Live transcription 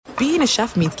being a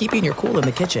chef means keeping your cool in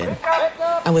the kitchen.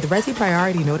 And with Resi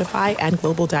Priority Notify and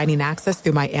Global Dining Access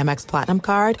through my Amex Platinum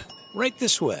card, Right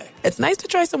this way. it's nice to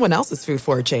try someone else's food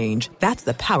for a change. That's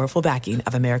the powerful backing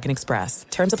of American Express.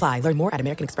 Terms apply. Learn more at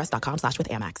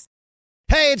americanexpress.com/withAmex.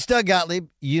 Hey, it's Doug Gottlieb.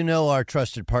 You know our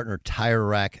trusted partner,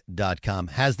 TireRack.com,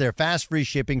 has their fast, free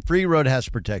shipping, free road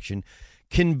hazard protection,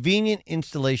 convenient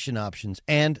installation options,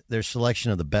 and their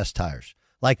selection of the best tires,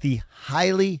 like the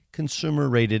highly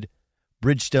consumer-rated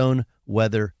Bridgestone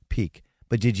Weather Peak.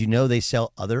 But did you know they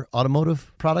sell other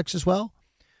automotive products as well?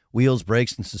 Wheels,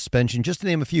 brakes, and suspension, just to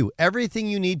name a few. Everything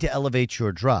you need to elevate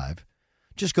your drive.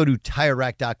 Just go to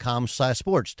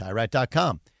TireRack.com/sports.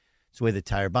 TireRack.com. It's the way that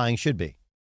tire buying should be.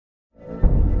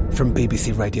 From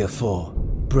BBC Radio 4,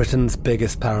 Britain's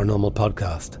biggest paranormal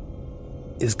podcast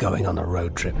is going on a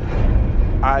road trip.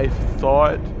 I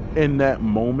thought in that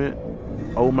moment,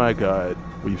 oh my God,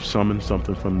 we've summoned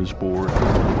something from this board.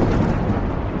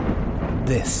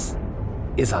 This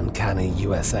is Uncanny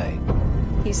USA.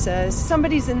 He says,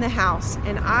 somebody's in the house,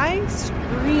 and I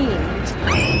screamed.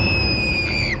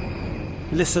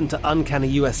 Listen to Uncanny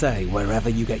USA wherever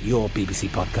you get your BBC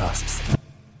podcasts,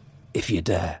 if you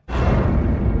dare.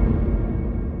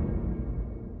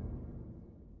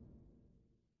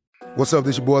 What's up,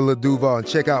 this your boy Lil Duval, and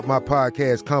check out my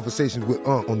podcast, Conversations with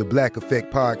Unc, on the Black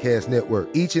Effect Podcast Network.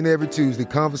 Each and every Tuesday,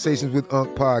 Conversations with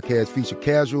Unc podcast feature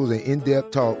casuals and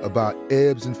in-depth talk about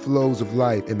ebbs and flows of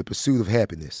life and the pursuit of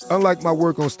happiness. Unlike my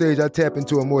work on stage, I tap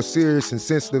into a more serious and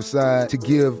sensitive side to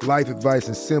give life advice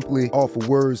and simply offer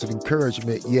words of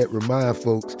encouragement, yet remind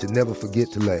folks to never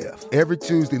forget to laugh. Every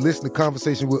Tuesday, listen to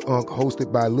Conversations with Unc,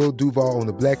 hosted by Lil Duval on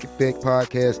the Black Effect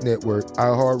Podcast Network,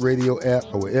 iHeartRadio app,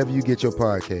 or wherever you get your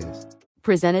podcasts.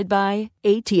 Presented by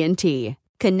AT&T.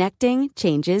 Connecting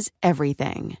changes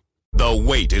everything. The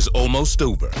wait is almost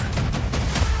over.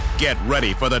 Get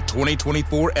ready for the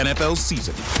 2024 NFL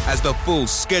season as the full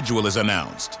schedule is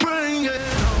announced.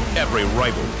 Every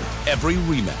rivalry, every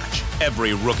rematch,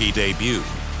 every rookie debut,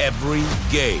 every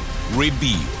game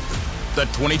revealed. The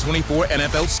 2024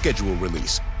 NFL schedule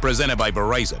release, presented by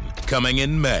Verizon, coming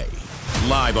in May.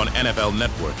 Live on NFL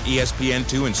Network,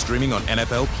 ESPN2, and streaming on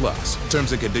NFL Plus.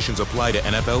 Terms and conditions apply to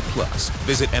NFL Plus.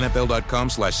 Visit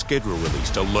NFL.com/schedule release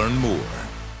to learn more.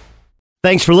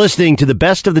 Thanks for listening to the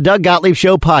Best of the Doug Gottlieb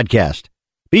Show podcast.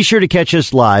 Be sure to catch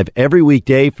us live every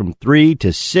weekday from 3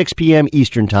 to 6 p.m.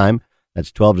 Eastern Time.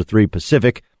 That's 12 to 3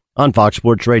 Pacific on Fox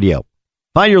Sports Radio.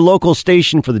 Find your local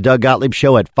station for the Doug Gottlieb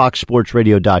Show at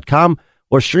foxsportsradio.com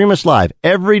or stream us live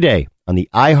every day on the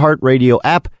iHeartRadio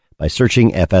app by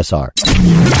searching FSR.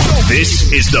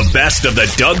 This is the Best of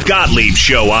the Doug Gottlieb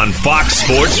Show on Fox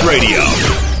Sports Radio.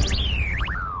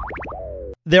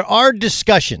 There are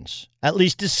discussions, at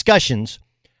least discussions,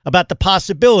 about the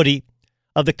possibility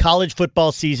of the college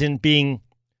football season being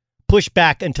pushed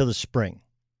back until the spring.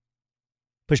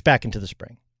 Pushed back into the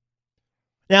spring.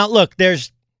 Now, look,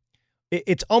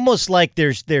 it's almost like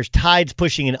there's tides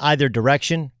pushing in either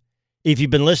direction. If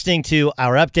you've been listening to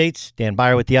our updates, Dan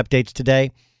Byer with the updates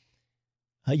today,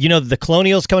 you know, the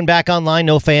Colonial's coming back online.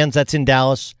 No fans. That's in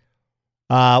Dallas.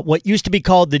 What used to be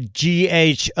called the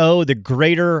GHO, the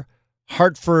Greater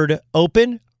Hartford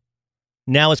Open.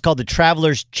 Now it's called the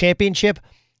Travelers Championship.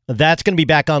 That's going to be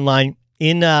back online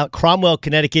in Cromwell,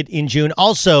 Connecticut in June.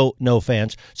 Also, no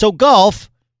fans. So golf,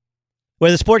 where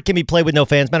the sport can be played with no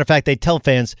fans. Matter of fact, they tell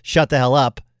fans, shut the hell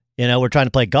up. You know, we're trying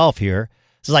to play golf here.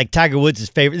 It's like Tiger Woods'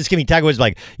 favorite. This is going to be Tiger Woods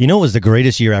like, you know what was the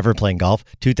greatest year ever playing golf?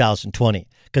 2020.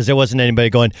 Because there wasn't anybody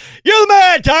going, you're the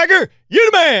man, Tiger! You're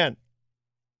the man!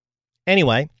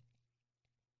 Anyway,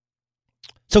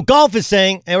 so golf is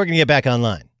saying, hey, we're going to get back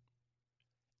online.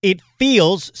 It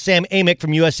feels, Sam Amick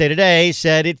from USA Today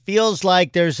said, it feels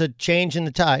like there's a change in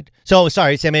the tide. So,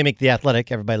 sorry, Sam Amick, The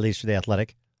Athletic. Everybody leaves for The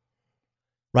Athletic.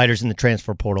 Writers in the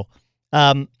transfer portal.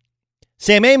 Sam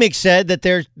Amick said that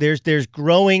there's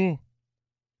growing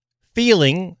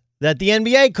feeling that the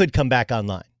NBA could come back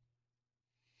online.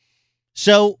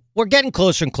 So we're getting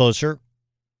closer and closer.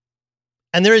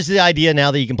 And there is the idea now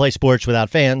that you can play sports without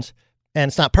fans. And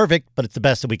it's not perfect, but it's the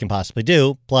best that we can possibly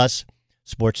do. Plus,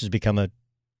 sports has become a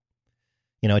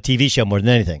TV show more than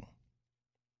anything.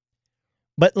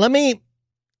 But let me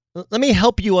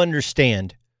help you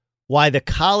understand why the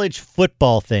college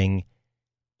football thing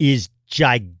is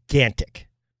gigantic.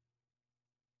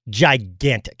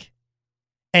 Gigantic.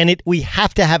 And we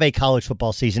have to have a college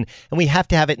football season, and we have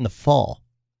to have it in the fall.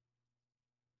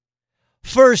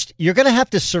 First, you're going to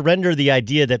have to surrender the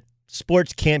idea that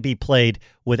sports can't be played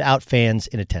without fans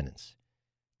in attendance.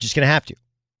 Just going to have to.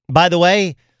 By the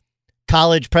way,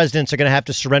 college presidents are going to have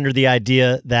to surrender the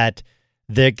idea that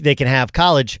they can have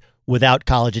college without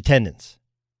college attendance.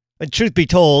 But truth be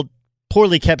told,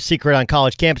 poorly kept secret on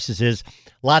college campuses is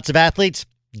lots of athletes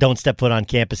don't step foot on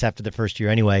campus after the first year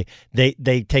anyway. They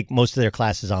take most of their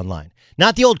classes online.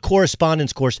 Not the old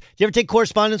correspondence course. Did you ever take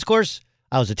correspondence course?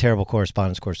 I was a terrible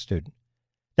correspondence course student.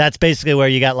 That's basically where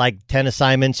you got like 10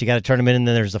 assignments. You got to turn them in, and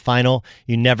then there's the final.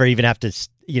 You never even have to,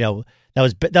 that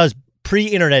was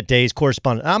pre-internet days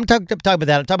correspondence. I'm talking about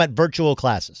that. I'm talking about virtual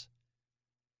classes.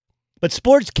 But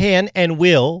sports can and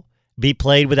will be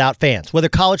played without fans. Whether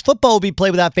college football will be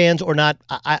played without fans or not,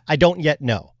 I don't yet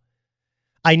know.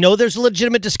 I know there's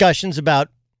legitimate discussions about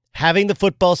having the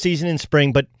football season in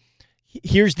spring, but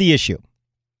here's the issue.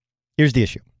 There's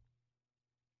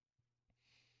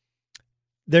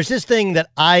this thing that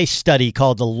I study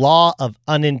called the law of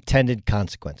unintended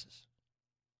consequences.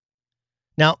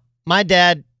 Now, my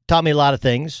dad taught me a lot of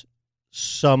things.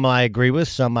 Some I agree with,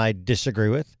 some I disagree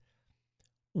with.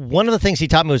 One of the things he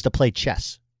taught me was to play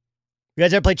chess. You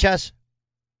guys ever play chess?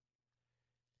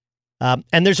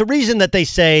 And there's a reason that they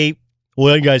say,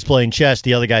 well, one guy's playing chess,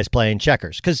 the other guy's playing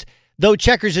checkers. Because though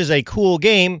checkers is a cool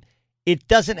game, it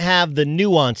doesn't have the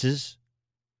nuances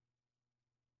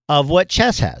of what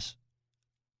chess has.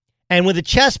 And with a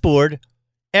chessboard,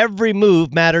 every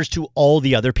move matters to all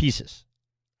the other pieces,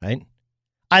 right?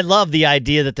 I love the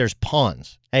idea that there's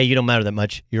pawns. Hey, you don't matter that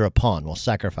much. You're a pawn. We'll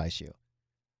sacrifice you.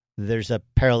 There's a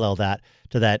parallel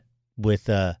to that with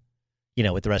the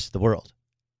rest of the world.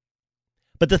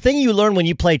 But the thing you learn when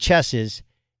you play chess is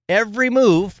every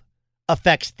move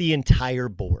affects the entire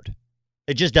board.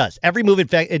 It just does. Every move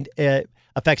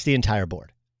affects the entire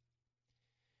board.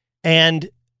 And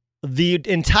the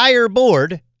entire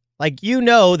board, like,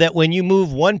 that when you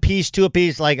move one piece to a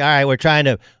piece, like, all right, we're trying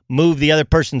to move the other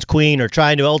person's queen or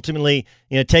trying to ultimately,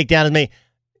 take down as many.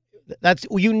 That's,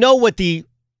 what the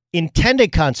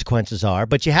intended consequences are,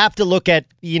 but you have to look at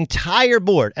the entire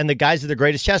board. And the guys that are the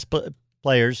greatest chess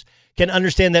players can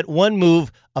understand that one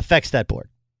move affects that board.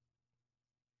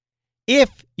 If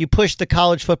you push the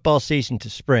college football season to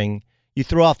spring, you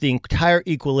throw off the entire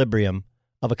equilibrium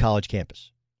of a college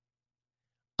campus.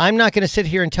 I'm not going to sit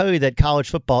here and tell you that college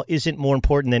football isn't more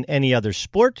important than any other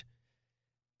sport.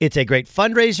 It's a great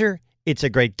fundraiser. It's a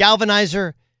great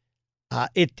galvanizer.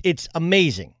 It's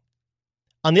amazing.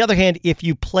 On the other hand, if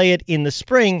you play it in the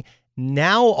spring,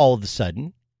 now all of a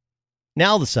sudden,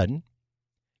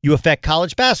 you affect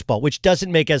college basketball, which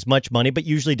doesn't make as much money, but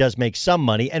usually does make some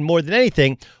money. And more than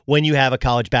anything, when you have a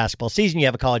college basketball season, you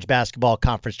have a college basketball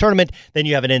conference tournament, then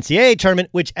you have an NCAA tournament,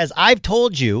 which, as I've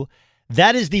told you,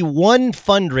 that is the one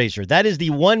fundraiser. That is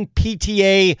the one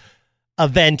PTA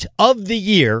event of the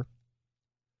year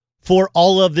for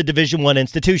all of the Division I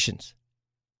institutions.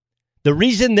 The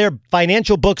reason their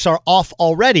financial books are off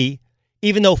already,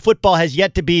 even though football has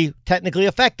yet to be technically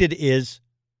affected, is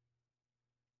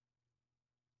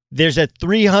there's a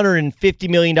 $350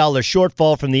 million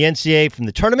shortfall from the NCAA from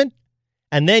the tournament,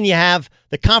 and then you have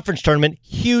the conference tournament,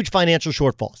 huge financial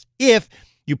shortfalls. If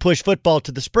you push football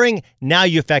to the spring, now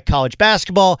you affect college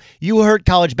basketball. You hurt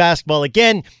college basketball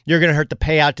again, you're going to hurt the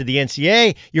payout to the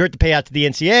NCAA. You hurt the payout to the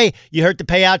NCAA. You hurt the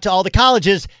payout to all the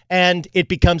colleges, and it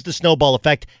becomes the snowball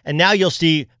effect. And now you'll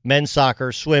see men's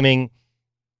soccer, swimming,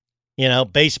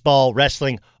 baseball,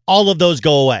 wrestling, all of those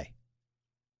go away.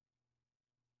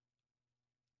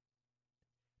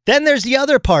 Then there's the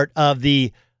other part of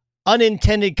the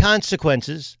unintended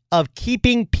consequences of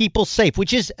keeping people safe,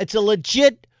 which is, it's a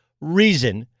legit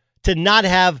reason to not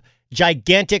have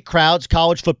gigantic crowds,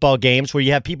 college football games where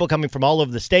you have people coming from all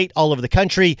over the state, all over the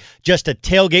country, just to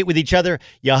tailgate with each other.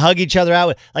 You hug each other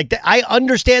out. I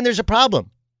understand there's a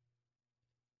problem.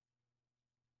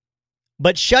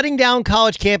 But shutting down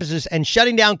college campuses and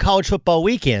shutting down college football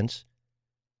weekends,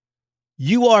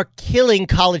 you are killing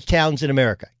college towns in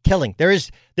America. Killing. There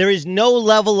is no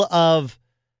level of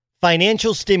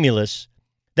financial stimulus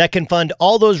that can fund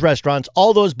all those restaurants,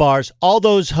 all those bars, all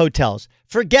those hotels.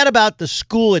 Forget about the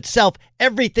school itself.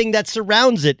 Everything that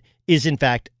surrounds it is, in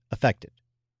fact, affected.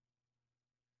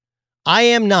 I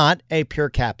am not a pure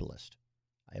capitalist.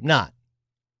 I am not.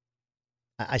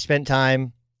 I spent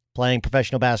time playing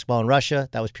professional basketball in Russia.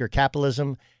 That was pure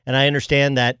capitalism. And I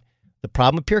understand that the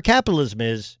problem with pure capitalism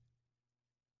is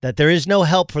that there is no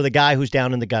help for the guy who's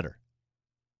down in the gutter.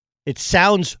 It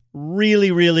sounds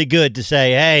really, really good to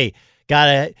say, hey,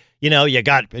 you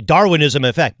got Darwinism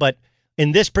effect. But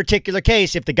in this particular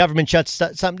case, if the government shuts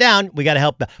something down, we got to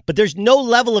help. But there's no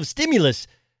level of stimulus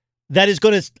that is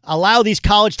going to allow these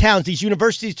college towns, these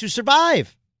universities to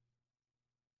survive.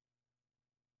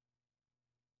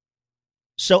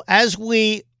 So as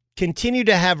we continue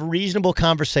to have reasonable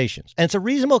conversations. And it's a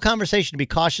reasonable conversation to be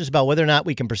cautious about whether or not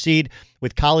we can proceed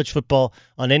with college football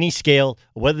on any scale,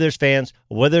 whether there's fans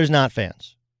or whether there's not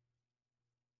fans.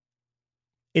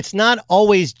 It's not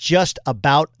always just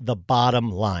about the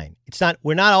bottom line.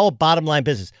 We're not all bottom line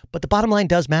business, but the bottom line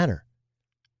does matter.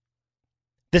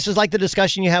 This is like the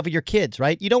discussion you have with your kids,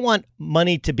 right? You don't want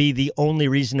money to be the only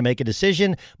reason to make a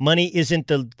decision. Money isn't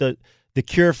the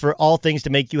cure for all things to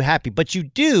make you happy, but you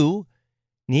do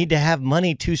need to have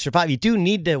money to survive. You do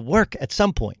need to work at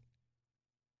some point.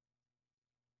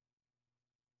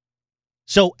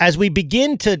 So as we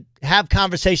begin to have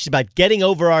conversations about getting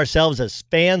over ourselves as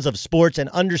fans of sports and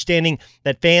understanding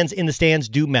that fans in the stands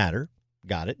do matter,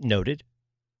 got it, noted,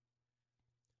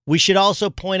 we should also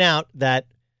point out that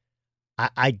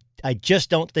I just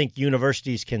don't think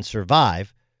universities can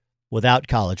survive without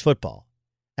college football.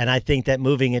 And I think that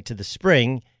moving it to the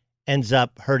spring ends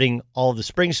up hurting all of the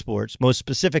spring sports, most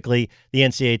specifically the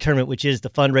NCAA tournament, which is the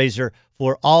fundraiser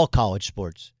for all college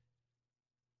sports.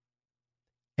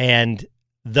 And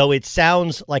though it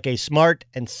sounds like a smart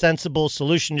and sensible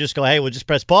solution, just go, hey, we'll just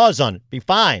press pause on it, be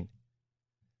fine.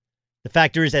 The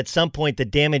factor is at some point the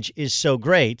damage is so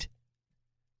great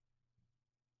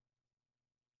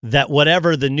that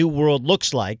whatever the new world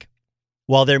looks like,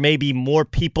 while there may be more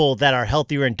people that are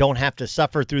healthier and don't have to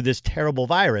suffer through this terrible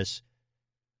virus,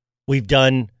 we've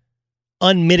done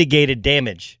unmitigated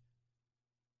damage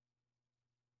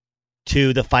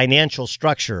to the financial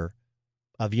structure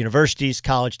of universities,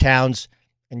 college towns,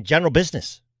 and general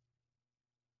business.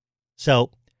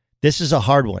 So this is a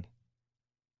hard one.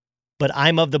 But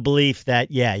I'm of the belief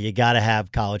that, yeah, you got to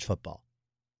have college football.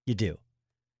 You do.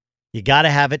 You got to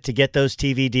have it to get those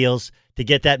TV deals, to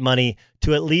get that money,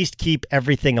 to at least keep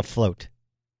everything afloat.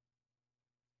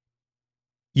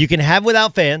 You can have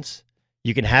without fans.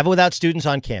 You can have it without students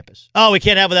on campus. Oh, we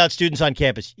can't have without students on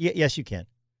campus. Yes, you can.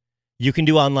 You can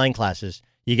do online classes.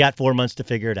 You got 4 months to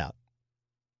figure it out.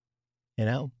 You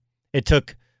know, it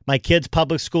took my kids'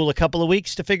 public school a couple of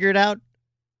weeks to figure it out.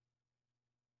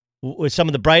 With some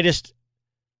of the brightest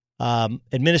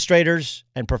administrators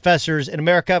and professors in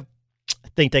America, I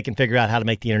think they can figure out how to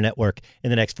make the internet work in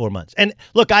the next 4 months. And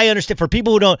look, I understand for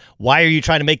people who don't, why are you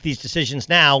trying to make these decisions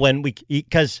now when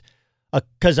because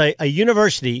a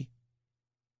university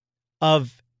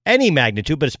of any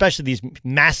magnitude, but especially these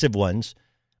massive ones,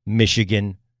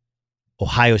 Michigan,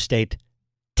 Ohio State,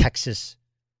 Texas,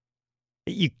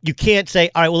 you can't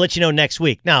say, all right, we'll let you know next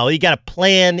week. No, you got to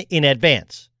plan in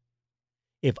advance.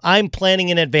 If I'm planning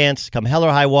in advance, come hell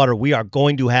or high water, we are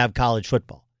going to have college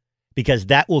football because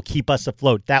that will keep us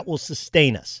afloat. That will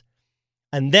sustain us.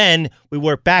 And then we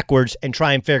work backwards and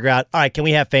try and figure out, all right, can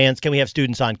we have fans? Can we have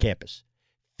students on campus?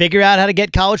 Figure out how to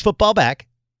get college football back.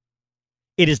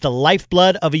 It is the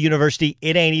lifeblood of a university.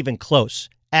 It ain't even close.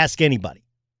 Ask anybody.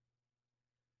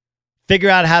 Figure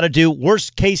out how to do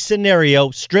worst case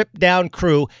scenario, strip down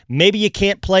crew. Maybe you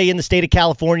can't play in the state of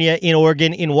California, in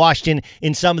Oregon, in Washington,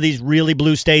 in some of these really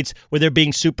blue states where they're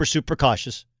being super, super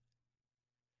cautious.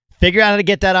 Figure out how to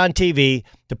get that on TV,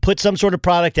 to put some sort of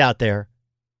product out there.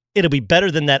 It'll be better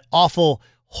than that awful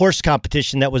horse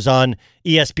competition that was on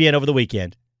ESPN over the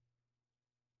weekend.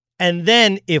 And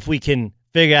then if we can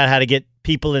figure out how to get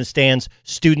people in stands,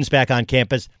 students back on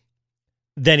campus,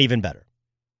 then even better.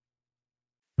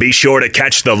 Be sure to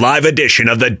catch the live edition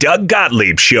of the Doug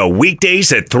Gottlieb Show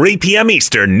weekdays at 3 p.m.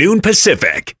 Eastern, noon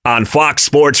Pacific on Fox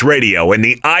Sports Radio and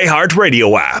the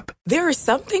iHeartRadio app. There are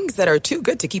some things that are too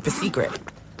good to keep a secret.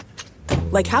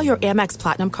 Like how your Amex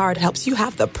Platinum card helps you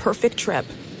have the perfect trip.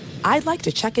 I'd like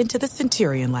to check into the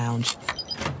Centurion Lounge.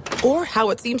 Or how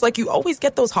it seems like you always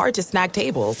get those hard-to-snag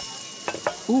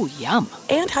tables. Ooh, yum.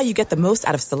 And how you get the most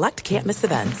out of select can't-miss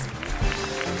events.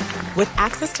 With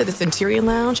access to the Centurion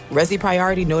Lounge, Resi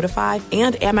Priority Notified,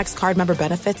 and Amex card member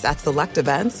benefits at select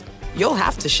events, you'll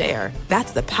have to share.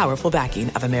 That's the powerful backing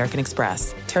of American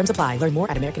Express. Terms apply. Learn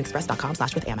more at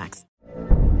americanexpress.com/withAmex.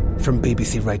 From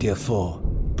BBC Radio 4,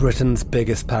 Britain's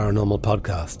biggest paranormal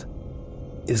podcast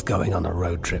is going on a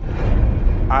road trip.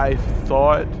 I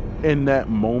thought in that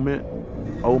moment,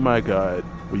 oh my God,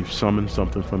 we've summoned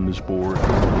something from this board.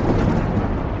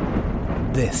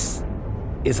 This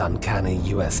is Uncanny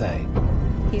USA.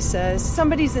 He says,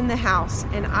 somebody's in the house,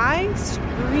 and I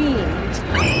screamed.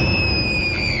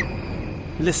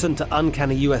 Listen to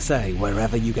Uncanny USA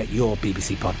wherever you get your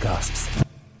BBC podcasts,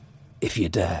 if you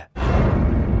dare.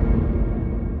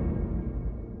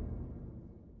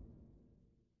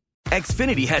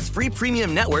 Xfinity has free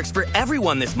premium networks for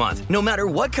everyone this month, no matter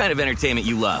what kind of entertainment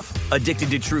you love. Addicted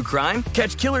to true crime?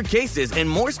 Catch killer cases and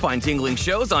more spine-tingling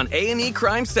shows on A&E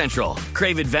Crime Central.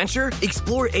 Crave adventure?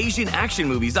 Explore Asian action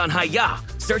movies on Hi-YAH.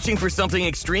 Searching for something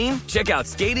extreme? Check out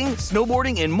skating,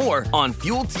 snowboarding, and more on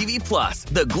Fuel TV Plus,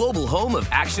 the global home of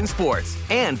action sports.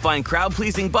 And find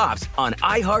crowd-pleasing bops on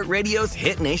iHeartRadio's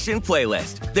Hit Nation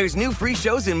playlist. There's new free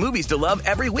shows and movies to love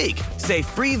every week. Say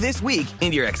free this week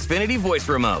in your Xfinity voice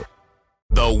remote.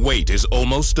 The wait is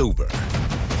almost over.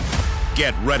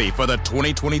 Get ready for the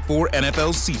 2024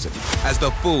 NFL season as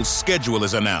the full schedule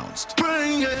is announced.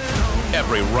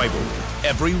 Every rivalry,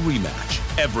 every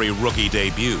rematch, every rookie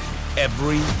debut,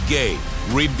 every game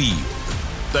revealed.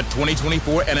 The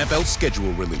 2024 NFL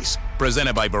schedule release,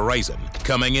 presented by Verizon,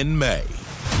 coming in May.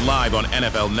 Live on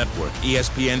NFL Network,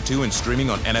 ESPN2, and streaming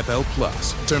on NFL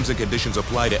Plus. Terms and conditions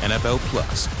apply to NFL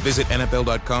Plus. Visit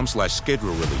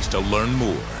NFL.com/schedule release to learn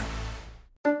more.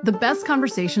 The best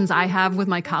conversations I have with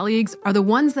my colleagues are the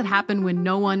ones that happen when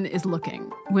no one is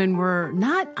looking, when we're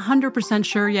not 100%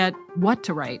 sure yet what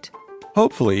to write.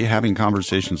 Hopefully, having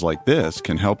conversations like this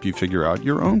can help you figure out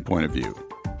your own point of view.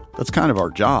 That's kind of our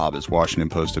job as Washington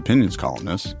Post opinions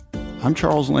columnists. I'm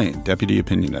Charles Lane, Deputy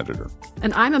Opinion Editor.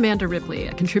 And I'm Amanda Ripley,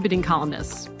 a contributing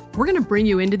columnist. We're going to bring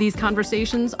you into these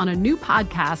conversations on a new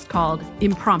podcast called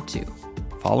Impromptu.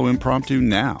 Follow Impromptu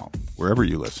now, wherever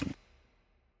you listen.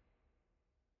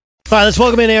 All right, let's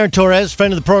welcome in Aaron Torres,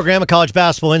 friend of the program, a college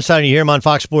basketball insider. You hear him on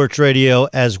Fox Sports Radio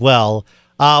as well.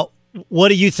 What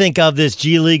do you think of this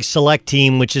G League select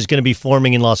team, which is going to be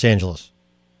forming in Los Angeles?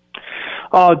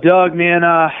 Oh, Doug, man,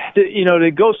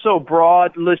 to go so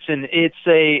broad, listen, it's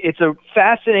a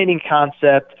fascinating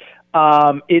concept.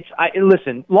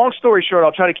 Listen, long story short,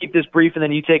 I'll try to keep this brief and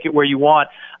then you take it where you want.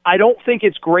 I don't think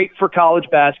it's great for college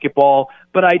basketball,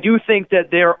 but I do think that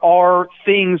there are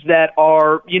things that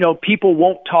are, people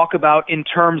won't talk about in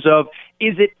terms of,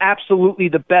 is it absolutely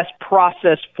the best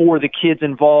process for the kids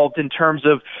involved in terms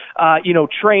of,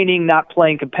 training, not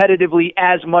playing competitively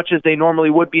as much as they normally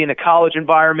would be in a college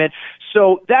environment.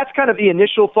 So that's kind of the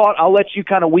initial thought. I'll let you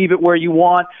kind of weave it where you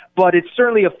want, but it's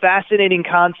certainly a fascinating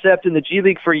concept, and the G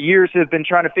League for years have been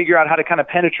trying to figure out how to kind of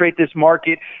penetrate this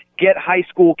market, get high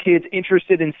school kids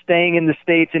interested in staying in the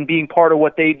States and being part of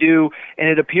what they do, and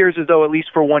it appears as though at least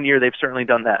for 1 year they've certainly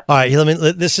done that. All right,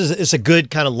 this is a good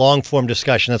kind of long-form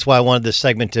discussion. That's why I wanted this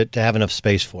segment to have enough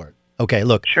space for it. Okay,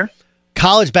 look. Sure.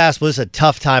 College basketball is a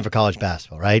tough time for college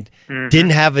basketball, right? Mm-hmm.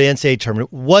 Didn't have an NCAA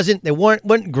tournament. They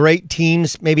weren't great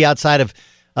teams, maybe outside of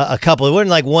a couple. It wasn't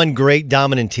like one great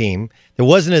dominant team. There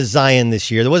wasn't a Zion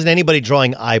this year. There wasn't anybody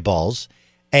drawing eyeballs,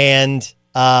 and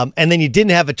then you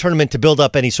didn't have a tournament to build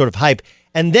up any sort of hype.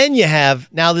 And then you have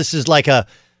this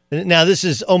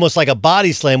is almost like a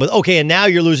body slam with and now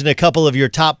you're losing a couple of your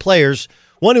top players.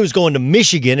 One who's going to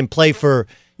Michigan and play for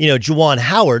Juwan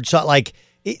Howard. So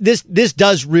this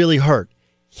does really hurt.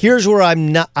 Here's where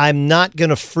I'm not going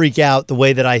to freak out the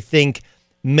way that I think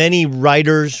many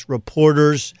writers,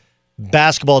 reporters,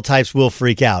 basketball types will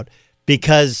freak out,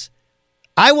 because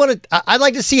I'd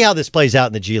like to see how this plays out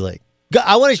in the G League.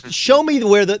 I want to show me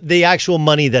where the actual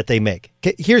money that they make.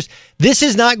 This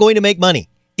is not going to make money.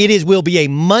 Will be a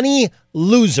money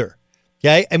loser.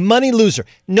 Okay, a money loser.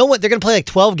 They're going to play like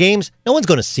 12 games. No one's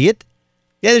going to see it.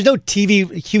 Yeah, there's no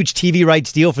huge TV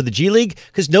rights deal for the G League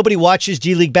because nobody watches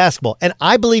G League basketball. And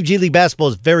I believe G League basketball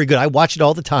is very good. I watch it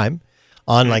all the time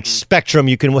on like Spectrum.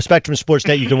 Spectrum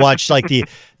Sportsnet. You can watch like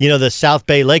the South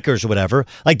Bay Lakers or whatever.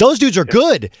 Like those dudes are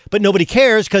good, but nobody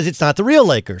cares because it's not the real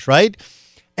Lakers, right?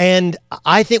 And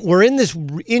I think we're in this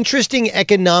interesting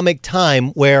economic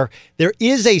time where there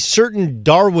is a certain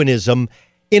Darwinism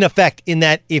in effect, in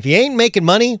that if you ain't making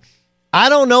money, I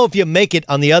don't know if you make it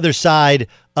on the other side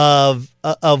of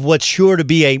what's sure to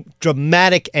be a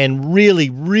dramatic and really,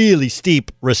 really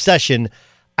steep recession.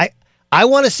 I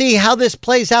want to see how this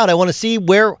plays out. I want to see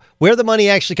where the money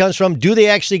actually comes from. Do they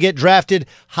actually get drafted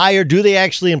higher? Do they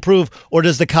actually improve? Or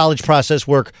does the college process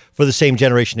work for the same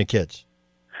generation of kids?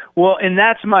 Well, and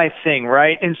that's my thing,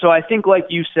 right? And so I think, like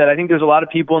you said, I think there's a lot of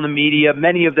people in the media,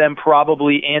 many of them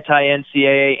probably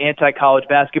anti-NCAA, anti-college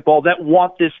basketball, that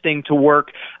want this thing to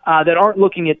work, that aren't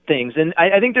looking at things. And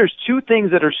I think there's two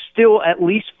things that are still, at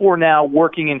least for now,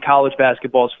 working in college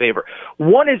basketball's favor.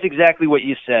 One is exactly what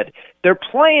you said. They're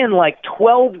playing like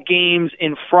 12 games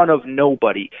in front of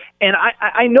nobody. And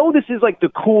I know this is like the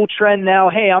cool trend now.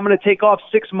 Hey, I'm going to take off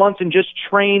 6 months and just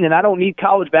train, and I don't need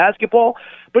college basketball.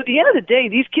 But at the end of the day,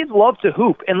 these kids love to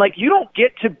hoop. And, like, you don't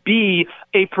get to be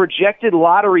a projected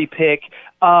lottery pick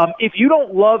if you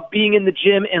don't love being in the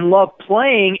gym and love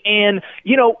playing. And,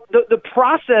 the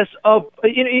process of,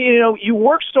 you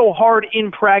work so hard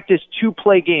in practice to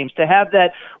play games, to have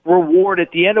that reward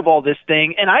at the end of all this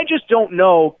thing. And I just don't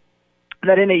know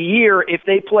that in a year, if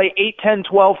they play 8, 10,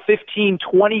 12, 15,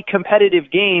 20 competitive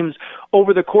games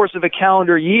over the course of a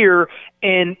calendar year,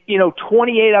 and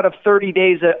 28 out of 30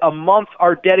 days a month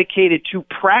are dedicated to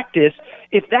practice,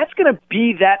 if that's going to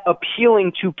be that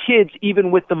appealing to kids,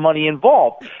 even with the money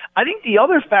involved. I think the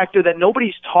other factor that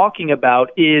nobody's talking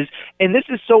about is, and this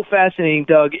is so fascinating,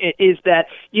 Doug, is that,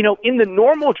 in the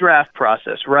normal draft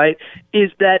process, right,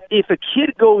 is that if a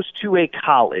kid goes to a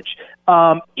college,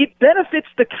 it benefits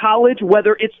the college,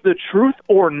 whether it's the truth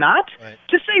or not,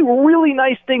 to say really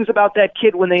nice things about that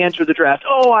kid when they enter the draft.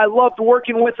 Oh, I loved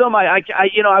working with them. I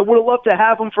would have loved to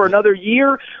have them for another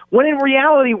year. When in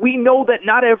reality, we know that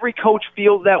not every coach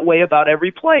feels that way about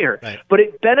every player. Right. But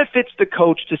it benefits the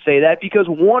coach to say that because,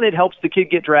 one, it helps the kid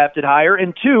get drafted higher,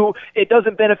 and two, it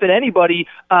doesn't benefit anybody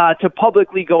to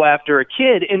publicly go after a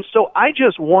kid. And so I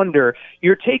just wonder,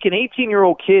 you're taking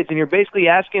 18-year-old kids and you're basically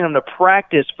asking them to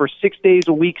practice for 6 days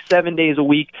a week, 7 days a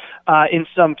week, in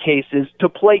some cases, to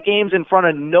play games in front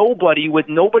of nobody, with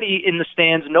nobody in the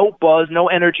stands, no buzz, no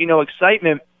energy, no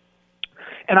excitement.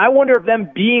 And I wonder if them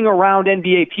being around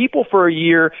NBA people for a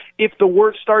year, if the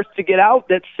word starts to get out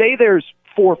that, say, there's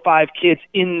 4 or 5 kids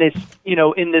in this,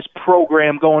 in this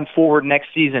program going forward next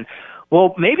season.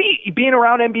 Well, maybe being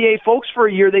around NBA folks for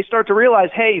a year, they start to realize,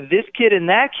 hey, this kid and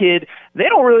that kid, they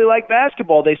don't really like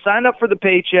basketball. They signed up for the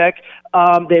paycheck.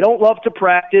 They don't love to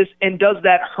practice. And does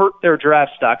that hurt their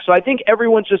draft stock? So I think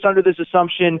everyone's just under this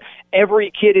assumption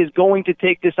every kid is going to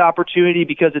take this opportunity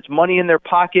because it's money in their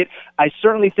pocket. I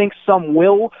certainly think some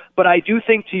will, but I do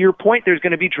think, to your point, there's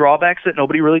going to be drawbacks that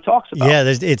nobody really talks about. Yeah,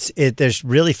 there's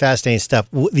really fascinating stuff.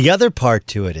 The other part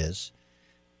to it is,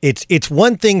 it's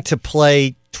one thing to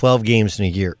play 12 games in a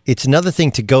year. It's another thing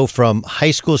to go from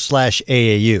high school /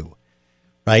 AAU,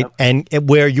 right? Yep. And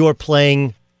where you're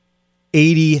playing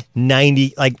 80,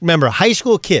 90, like, remember, high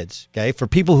school kids, okay, for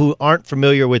people who aren't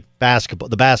familiar with basketball,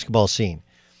 the basketball scene,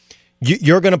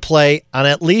 you're going to play on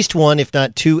at least one, if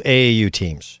not 2 AAU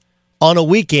teams. On a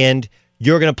weekend,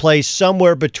 you're going to play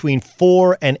somewhere between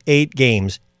 4 and 8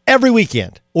 games every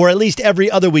weekend, or at least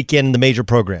every other weekend in the major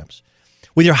programs.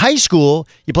 With your high school,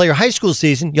 you play your high school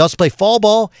season, you also play fall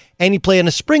ball, and you play in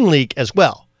a spring league as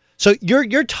well. So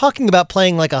you're talking about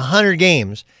playing like 100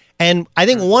 games. And I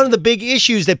think one of the big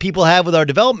issues that people have with our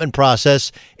development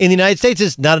process in the United States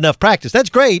is not enough practice. That's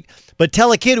great, but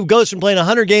tell a kid who goes from playing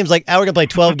 100 games like, we're going to play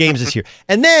 12 games this year.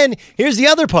 And then here's the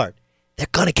other part. They're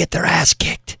going to get their ass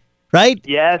kicked, right?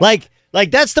 Yes.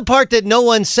 Like that's the part that no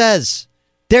one says.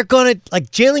 They're going to,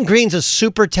 like, Jalen Green's a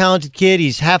super talented kid.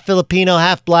 He's half Filipino,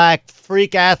 half black,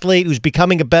 freak athlete who's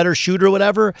becoming a better shooter or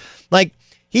whatever. Like,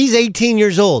 he's 18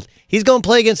 years old. He's going to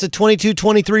play against a 22,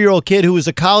 23-year-old kid who is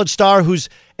a college star who's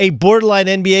a borderline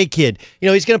NBA kid.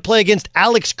 He's going to play against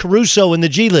Alex Caruso in the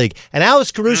G League. And Alex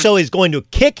Caruso is going to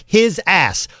kick his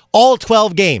ass all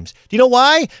 12 games. Do you know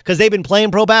why? Because they've been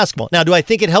playing pro basketball. Now, do I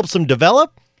think it helps them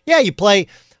develop? Yeah, you play.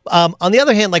 On the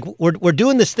other hand, like, we're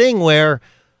doing this thing where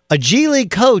a G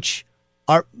League coach,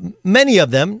 many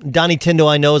of them, Donnie Tindo,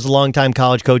 I know, is a longtime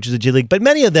college coach of the G League, but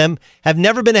many of them have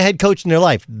never been a head coach in their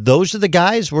life. Those are the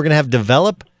guys we're going to have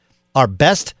develop our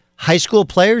best high school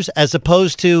players, as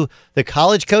opposed to the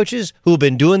college coaches who have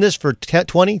been doing this for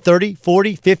 20, 30,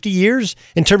 40, 50 years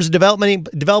in terms of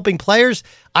developing players.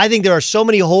 I think there are so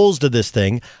many holes to this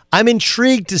thing. I'm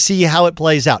intrigued to see how it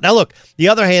plays out. Now, look, the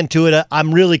other hand to it,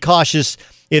 I'm really cautious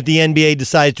if the NBA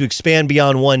decides to expand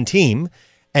beyond one team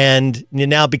and it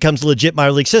now becomes a legit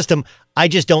minor league system. I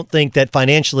just don't think that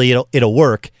financially it'll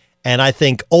work. And I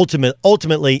think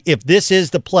ultimately, if this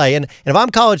is the play, and if I'm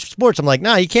college sports, I'm like,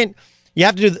 no, you can't. You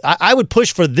have to do. I would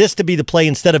push for this to be the play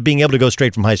instead of being able to go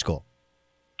straight from high school.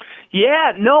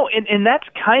 Yeah, no, and that's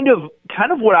kind of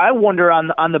what I wonder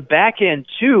on the back end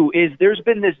too. Is there's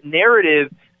been this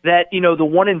narrative that the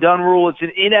one and done rule, it's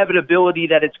an inevitability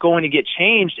that it's going to get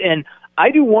changed, and I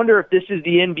do wonder if this is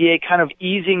the NBA kind of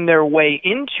easing their way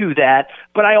into that.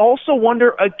 But I also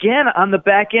wonder, again, on the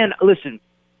back end, listen,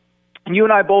 you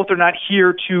and I both are not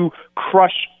here to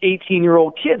crush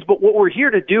 18-year-old kids, but what we're here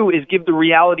to do is give the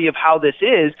reality of how this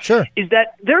is. Sure. Is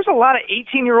that there's a lot of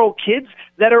 18-year-old kids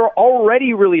that are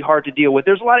already really hard to deal with.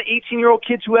 There's a lot of 18-year-old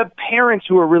kids who have parents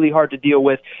who are really hard to deal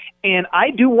with. And I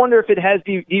do wonder if it has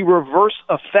the reverse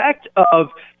effect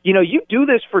of, you do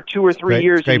this for 2 or 3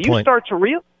 years and you start to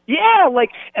realize. Yeah,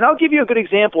 and I'll give you a good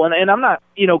example, and I'm not,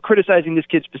 criticizing this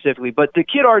kid specifically, but the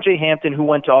kid R.J. Hampton who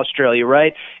went to Australia,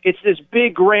 right? It's this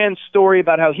big grand story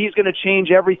about how he's going to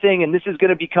change everything and this is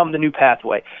going to become the new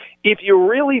pathway. If you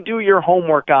really do your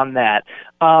homework on that,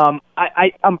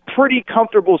 I'm pretty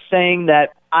comfortable saying that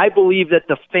I believe that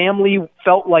the family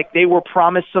felt like they were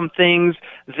promised some things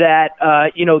that,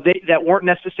 that weren't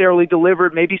necessarily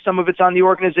delivered. Maybe some of it's on the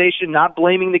organization, not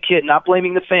blaming the kid, not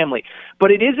blaming the family.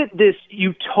 But it isn't this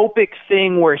utopic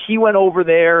thing where he went over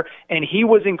there and he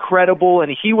was incredible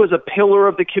and he was a pillar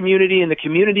of the community and the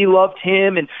community loved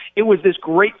him. And it was this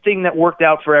great thing that worked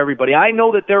out for everybody. I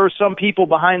know that there were some people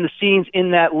behind the scenes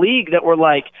in that league that were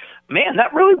like, man,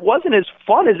 that really wasn't as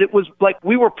fun as it was like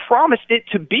we were promised it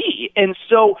to be. And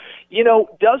so,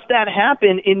 does that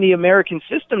happen in the American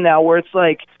system now where it's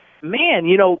like, man,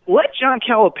 let John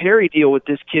Calipari deal with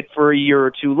this kid for a year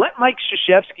or two. Let Mike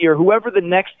Krzyzewski or whoever the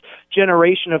next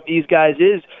generation of these guys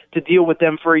is to deal with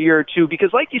them for a year or two.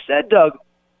 Because like you said, Doug,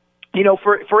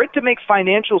 for it to make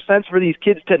financial sense for these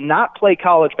kids to not play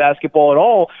college basketball at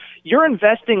all, you're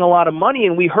investing a lot of money.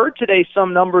 And we heard today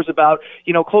some numbers about,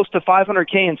 close to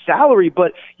 $500K in salary.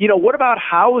 But, what about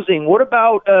housing? What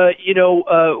about,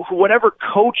 whatever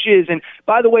coaches? And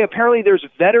by the way, apparently there's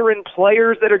veteran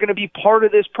players that are going to be part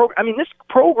of this program. I mean, this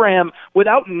program,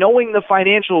 without knowing the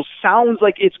financials, sounds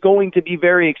like it's going to be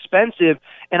very expensive.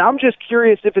 And I'm just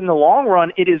curious if in the long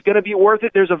run it is going to be worth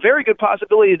it. There's a very good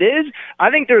possibility it is. I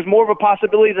think there's more of a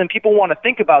possibility than people want to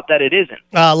think about that it isn't.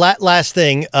 Last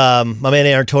thing, my man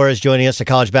Aaron Torres joining us, a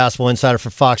college basketball insider for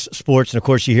Fox Sports. And, of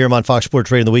course, you hear him on Fox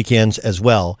Sports Radio on the weekends as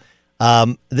well.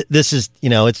 This is,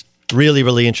 it's really,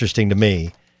 really interesting to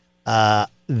me.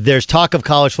 There's talk of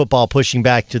college football pushing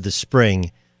back to the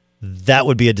spring. That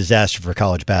would be a disaster for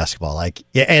college basketball,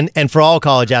 and for all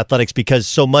college athletics, because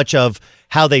so much of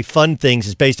how they fund things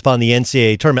is based upon the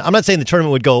NCAA tournament. I'm not saying the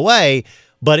tournament would go away,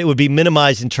 but it would be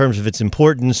minimized in terms of its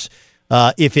importance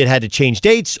if it had to change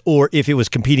dates or if it was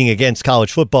competing against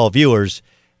college football viewers.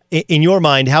 In your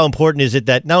mind, how important is it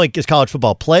that not only is college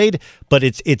football played, but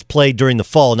it's played during the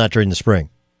fall, not during the spring?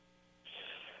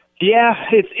 Yeah,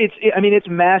 it's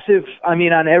massive. I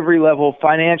mean, on every level,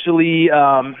 financially,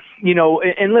 and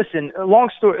listen, long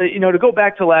story, to go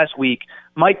back to last week,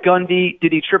 Mike Gundy,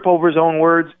 did he trip over his own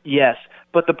words? Yes.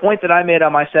 But the point that I made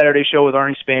on my Saturday show with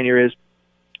Arnie Spanier is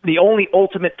the only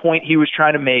ultimate point he was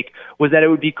trying to make was that it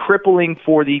would be crippling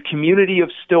for the community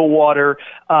of Stillwater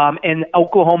and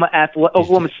Oklahoma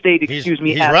State,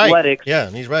 athletics. Right. Yeah,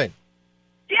 he's right.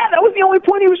 Yeah, that was the only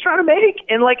point he was trying to make.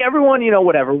 And like everyone,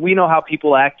 whatever. We know how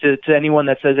people act to anyone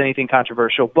that says anything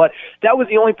controversial. But that was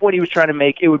the only point he was trying to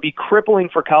make. It would be crippling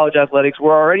for college athletics.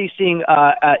 We're already seeing,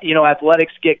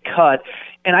 athletics get cut.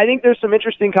 And I think there's some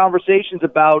interesting conversations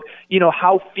about,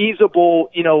 how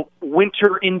feasible,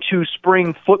 winter into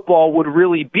spring football would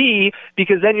really be,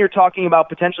 because then you're talking about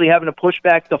potentially having to push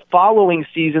back the following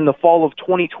season, the fall of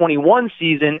 2021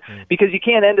 season, because you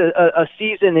can't end a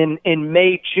season in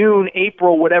May, June,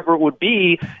 April, whatever it would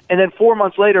be. And then 4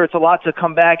 months later, it's a lot to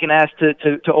come back and ask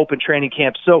to open training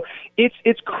camps. So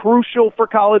it's crucial for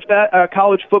college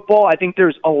football. I think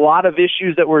there's a lot of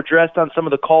issues that were addressed on some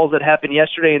of the calls that happened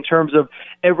yesterday in terms of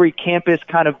every campus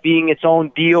kind of being its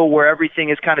own deal where everything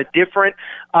is kind of different.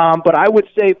 But I would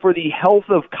say for the health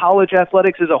of college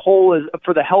athletics as a whole,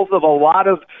 for the health of a lot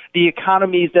of the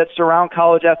economies that surround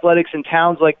college athletics in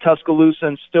towns like Tuscaloosa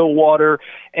and Stillwater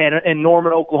and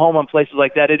Norman, Oklahoma, and places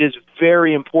like that, it is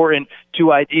very important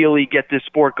to ideally get this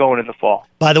sport going in the fall.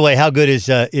 By the way, how good is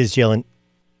Jalen?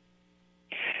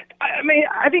 I mean,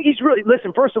 I think he's really –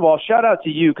 listen, first of all, shout out to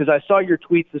you because I saw your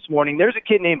tweets this morning. There's a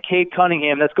kid named Cade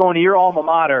Cunningham that's going to your alma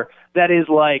mater that is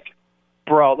like,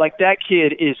 bro, like that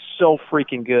kid is so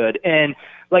freaking good. And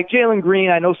like Jalen Green,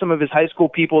 I know some of his high school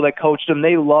people that coached him.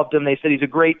 They loved him. They said he's a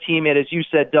great teammate, as you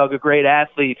said, Doug, a great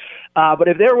athlete. But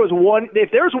if there's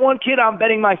one kid I'm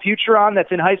betting my future on that's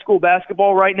in high school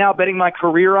basketball right now, betting my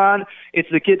career on, it's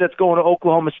the kid that's going to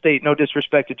Oklahoma State. No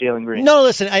disrespect to Jalen Green. No,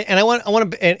 listen, I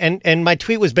want to, and my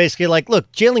tweet was basically like,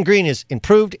 look, Jalen Green is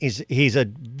improved. He's a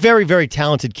very, very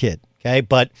talented kid. Okay,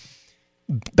 but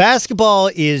basketball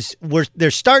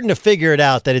they're starting to figure it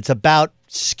out that it's about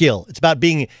skill. It's about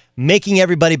making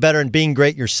everybody better and being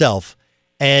great yourself.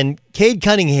 And Cade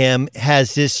Cunningham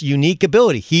has this unique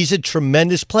ability. He's a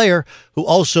tremendous player who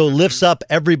also lifts up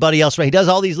everybody else. Right? He does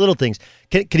all these little things.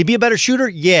 Could he be a better shooter?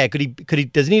 Yeah.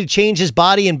 Does he need to change his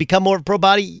body and become more of a pro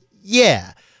body?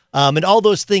 Yeah. And all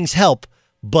those things help.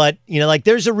 But,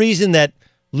 there's a reason that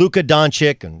Luka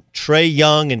Doncic and Trae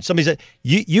Young and somebody said,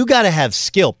 you got to have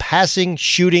skill, passing,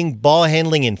 shooting, ball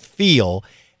handling, and feel.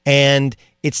 And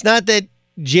it's not that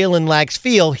Jalen lacks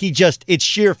feel. It's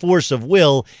sheer force of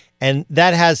will. And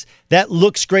that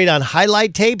looks great on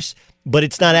highlight tapes, but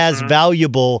it's not as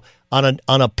valuable on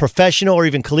a professional or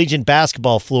even collegiate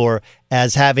basketball floor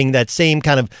as having that same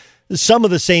kind of some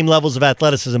of the same levels of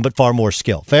athleticism, but far more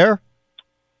skill. Fair?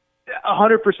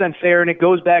 100% fair, and it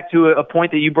goes back to a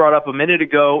point that you brought up a minute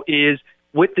ago, is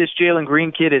with this Jalen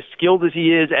Green kid, as skilled as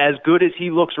he is, as good as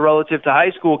he looks relative to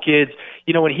high school kids,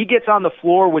 you know, when he gets on the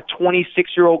floor with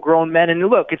 26-year-old grown men, and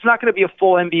look, it's not going to be a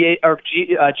full NBA or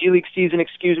G League season,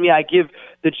 I give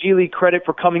the G League credit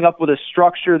for coming up with a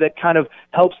structure that kind of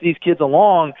helps these kids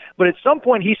along, but at some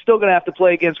point he's still going to have to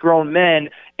play against grown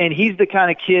men, and he's the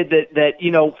kind of kid that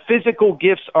you know, physical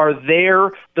gifts are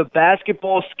there, the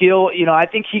basketball skill, you know, I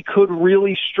think he could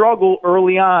really struggle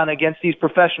early on against these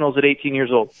professionals at 18 years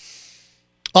old.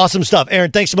 Awesome stuff.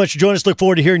 Aaron, thanks so much for joining us. Look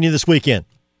forward to hearing you this weekend.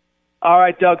 All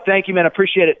right, Doug. Thank you, man. I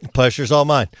appreciate it. Pleasure's all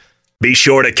mine. Be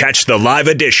sure to catch the live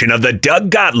edition of the Doug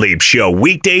Gottlieb Show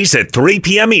weekdays at 3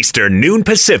 p.m. Eastern, noon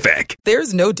Pacific.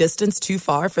 There's no distance too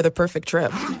far for the perfect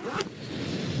trip.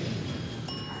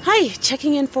 Hi,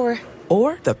 checking in for...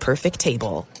 Or the perfect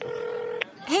table.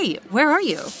 Hey, where are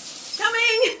you?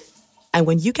 Coming! And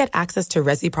when you get access to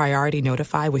Resi Priority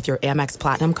Notify with your Amex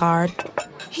Platinum card...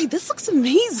 Hey, this looks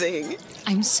amazing.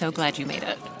 I'm so glad you made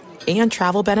it. And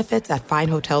travel benefits at fine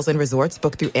hotels and resorts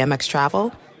booked through Amex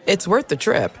Travel, it's worth the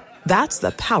trip. That's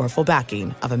the powerful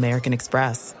backing of American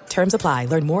Express. Terms apply.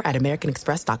 Learn more at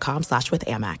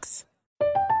americanexpress.com/withAmex.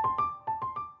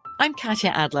 I'm Katya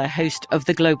Adler, host of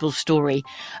The Global Story.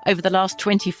 Over the last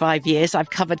 25 years, I've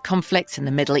covered conflicts in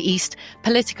the Middle East,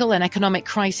 political and economic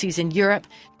crises in Europe,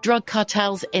 drug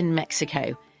cartels in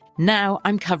Mexico. Now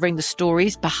I'm covering the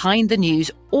stories behind the news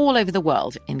all over the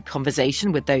world in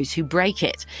conversation with those who break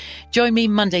it. Join me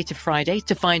Monday to Friday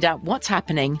to find out what's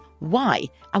happening, why,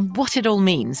 and what it all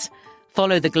means.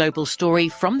 Follow The Global Story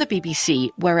from the BBC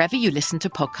wherever you listen to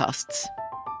podcasts.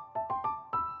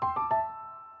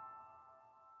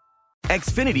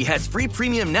 Xfinity has free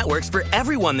premium networks for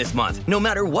everyone this month, no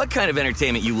matter what kind of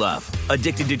entertainment you love.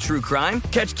 Addicted to true crime?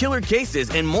 Catch killer cases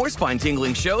and more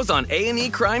spine-tingling shows on A&E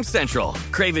Crime Central.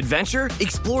 Crave adventure?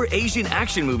 Explore Asian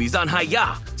action movies on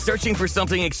Hi-Ya. Searching for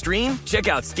something extreme? Check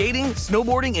out skating,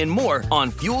 snowboarding, and more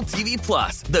on Fuel TV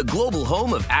Plus, the global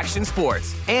home of action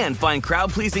sports. And find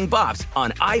crowd-pleasing bops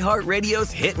on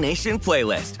iHeartRadio's Hit Nation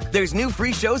playlist. There's new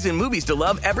free shows and movies to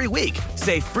love every week.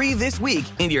 Say free this week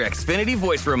in your Xfinity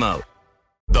voice remote.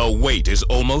 The wait is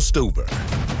almost over.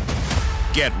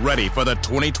 Get ready for the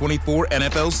 2024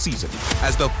 NFL season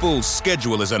as the full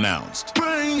schedule is announced.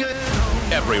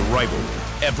 Every rivalry,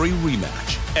 every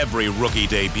rematch, every rookie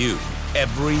debut,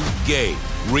 every game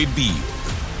revealed.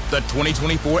 The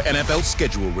 2024 NFL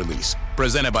schedule release,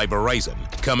 presented by Verizon,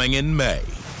 coming in May.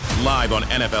 Live on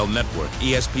NFL Network,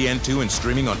 ESPN2, and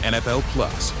streaming on NFL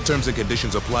Plus. Terms and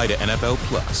conditions apply to NFL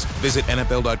Plus. Visit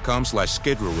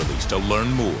NFL.com/schedule release to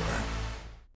learn more.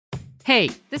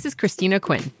 Hey, this is Christina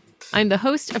Quinn. I'm the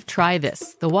host of Try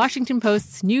This, the Washington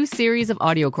Post's new series of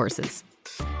audio courses.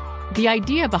 The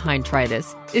idea behind Try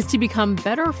This is to become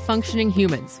better functioning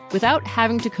humans without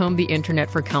having to comb the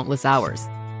internet for countless hours.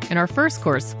 In our first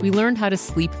course, we learned how to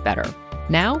sleep better.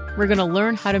 Now, we're going to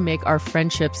learn how to make our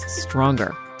friendships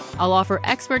stronger. I'll offer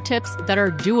expert tips that are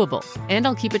doable, and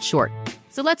I'll keep it short.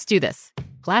 So let's do this.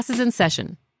 Class is in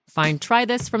session. Find Try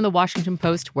This from the Washington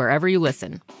Post wherever you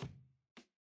listen.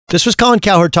 This was Colin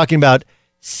Cowherd talking about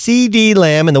CeeDee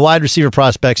Lamb and the wide receiver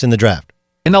prospects in the draft.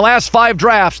 In the last 5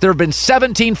 drafts, there have been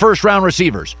 17 first-round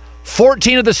receivers.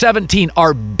 14 of the 17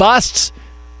 are busts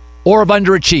or have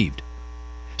underachieved.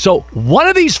 So one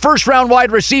of these first-round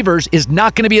wide receivers is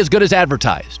not going to be as good as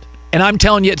advertised. And I'm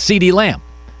telling you, it's CeeDee Lamb.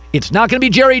 It's not going to be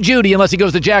Jerry Jeudy unless he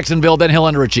goes to Jacksonville, then he'll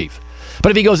underachieve.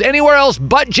 But if he goes anywhere else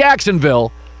but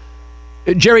Jacksonville,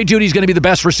 Jerry Jeudy's going to be the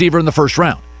best receiver in the first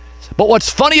round. But what's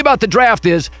funny about the draft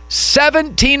is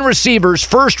 17 receivers,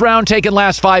 first round taken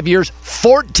last 5 years,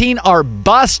 14 are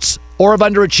busts or have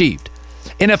underachieved.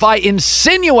 And if I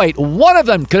insinuate one of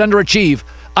them could underachieve,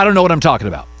 I don't know what I'm talking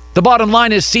about. The bottom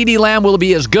line is CeeDee Lamb will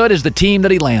be as good as the team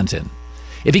that he lands in.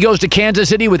 If he goes to Kansas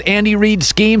City with Andy Reid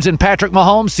schemes and Patrick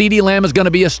Mahomes, CeeDee Lamb is going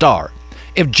to be a star.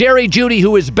 If Jerry Jeudy,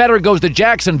 who is better, goes to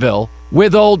Jacksonville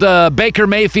with old Baker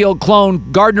Mayfield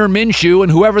clone Gardner Minshew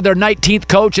and whoever their 19th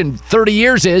coach in 30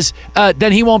 years is,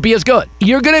 then he won't be as good.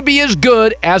 You're going to be as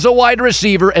good as a wide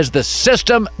receiver as the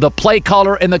system, the play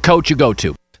caller, and the coach you go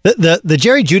to. The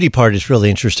Jerry Jeudy part is really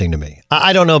interesting to me.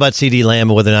 I don't know about CeeDee Lamb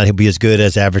and whether or not he'll be as good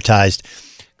as advertised.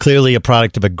 Clearly a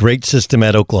product of a great system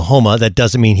at Oklahoma. That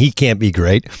doesn't mean he can't be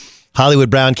great. Hollywood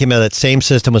Brown came out of that same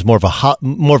system, was more of a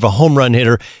home run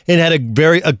hitter, and had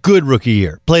a good rookie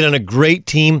year. Played on a great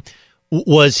team.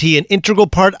 Was he an integral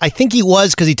part? I think he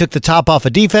was because he took the top off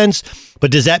of defense. But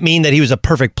does that mean that he was a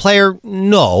perfect player?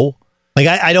 No.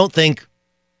 I don't think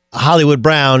Hollywood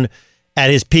Brown at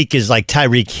his peak is like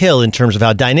Tyreek Hill in terms of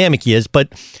how dynamic he is. But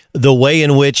the way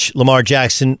in which Lamar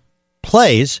Jackson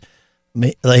plays,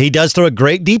 He does throw a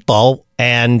great deep ball,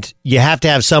 and you have to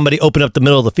have somebody open up the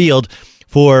middle of the field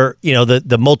for,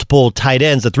 the multiple tight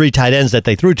ends, the 3 tight ends that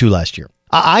they threw to last year.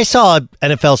 I saw an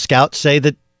NFL scout say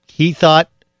that he thought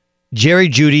Jerry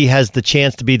Jeudy has the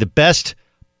chance to be the best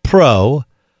pro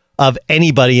of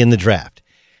anybody in the draft.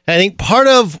 And I think part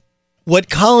of what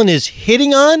Colin is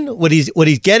hitting on, what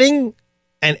he's getting,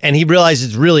 and he realizes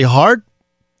it's really hard,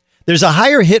 there's a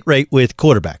higher hit rate with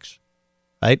quarterbacks,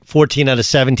 right? 14 out of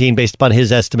 17 based upon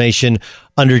his estimation,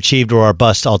 underachieved or are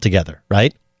bust altogether,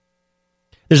 right?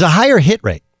 There's a higher hit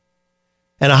rate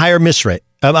and a higher miss rate.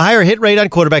 A higher hit rate on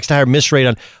quarterbacks and a higher miss rate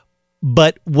on.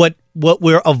 But what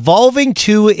we're evolving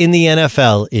to in the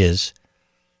NFL is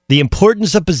the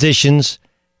importance of positions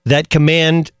that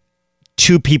command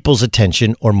 2 people's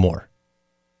attention or more.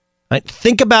 Right?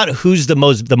 Think about who's the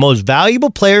most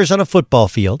valuable players on a football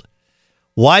field.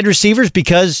 Wide receivers,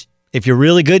 because if you're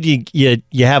really good,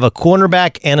 you have a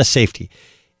cornerback and a safety.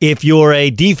 If you're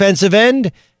a defensive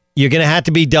end, you're going to have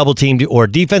to be double teamed, or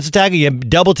defensive tackle, you have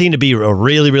double teamed to be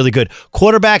really, really good.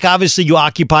 Quarterback, obviously, you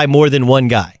occupy more than one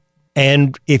guy.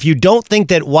 And if you don't think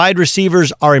that wide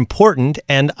receivers are important,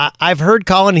 and I've heard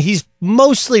Colin, he's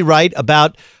mostly right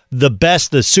about the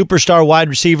superstar wide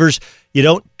receivers. You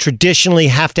don't traditionally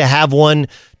have to have one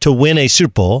to win a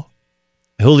Super Bowl.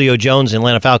 Julio Jones and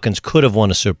Atlanta Falcons could have won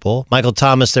a Super Bowl. Michael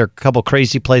Thomas, they're a couple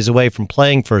crazy plays away from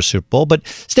playing for a Super Bowl. But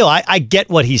still, I get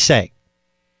what he's saying.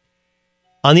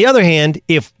 On the other hand,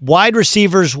 if wide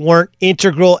receivers weren't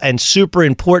integral and super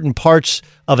important parts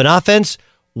of an offense,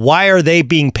 why are they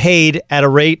being paid at a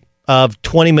rate of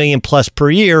 $20 million plus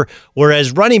per year,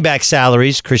 whereas running back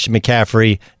salaries, Christian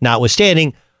McCaffrey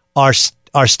notwithstanding, are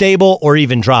stable or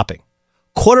even dropping?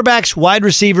 Quarterbacks, wide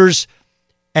receivers,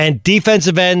 and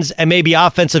defensive ends, and maybe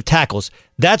offensive tackles.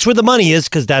 That's where the money is,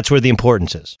 because that's where the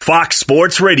importance is. Fox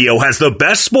Sports Radio has the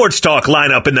best sports talk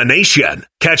lineup in the nation.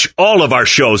 Catch all of our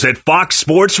shows at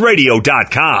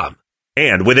foxsportsradio.com.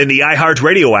 And within the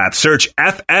iHeartRadio app, search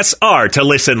FSR to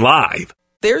listen live.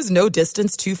 There's no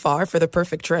distance too far for the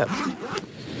perfect trip.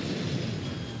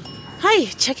 Hi,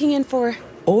 checking in for...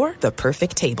 Or the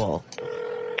perfect table.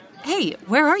 Hey,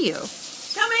 where are you?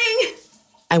 Coming!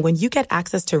 And when you get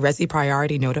access to Resi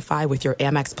Priority Notify with your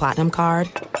Amex Platinum card...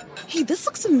 Hey, this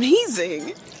looks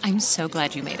amazing. I'm so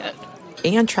glad you made it.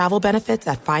 And travel benefits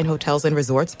at fine hotels and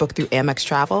resorts booked through Amex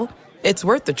Travel, it's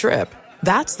worth the trip.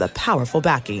 That's the powerful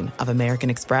backing of American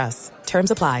Express. Terms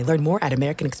apply. Learn more at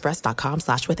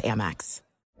americanexpress.com/withAmex.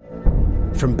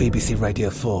 From BBC Radio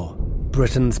 4,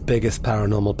 Britain's biggest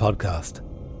paranormal podcast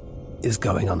is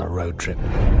going on a road trip.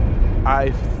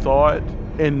 I thought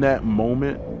in that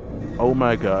moment, oh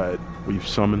my God, we've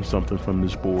summoned something from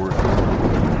this board.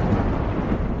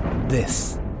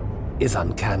 This is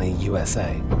Uncanny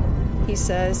USA. He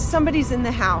says, somebody's in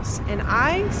the house, and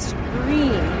I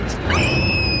screamed.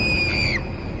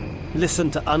 Listen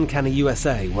to Uncanny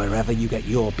USA wherever you get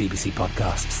your BBC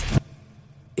podcasts,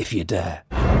 if you dare.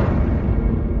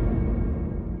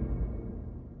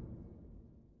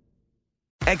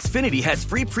 Xfinity has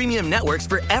free premium networks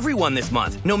for everyone this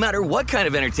month, no matter what kind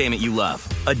of entertainment you love.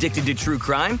 Addicted to true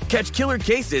crime? Catch killer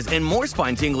cases and more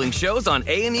spine-tingling shows on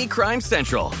A&E Crime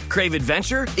Central. Crave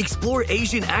adventure? Explore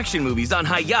Asian action movies on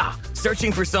Hi-Ya.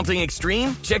 Searching for something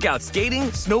extreme? Check out skating,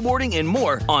 snowboarding, and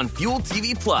more on Fuel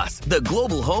TV Plus, the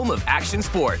global home of action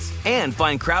sports. And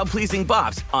find crowd-pleasing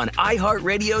bops on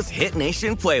iHeartRadio's Hit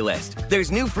Nation playlist.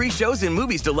 There's new free shows and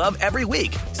movies to love every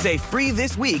week. Say free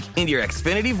this week in your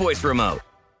Xfinity voice remote.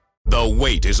 The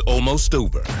wait is almost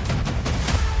over.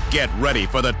 Get ready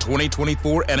for the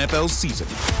 2024 NFL season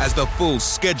as the full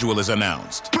schedule is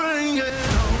announced.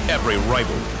 Every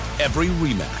rivalry, every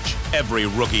rematch, every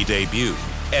rookie debut,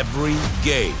 every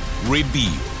game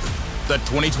revealed. The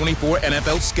 2024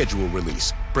 NFL schedule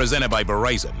release, presented by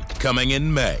Verizon, coming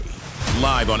in May.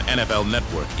 Live on NFL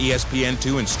Network,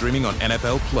 ESPN2, and streaming on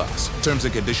NFL Plus. Terms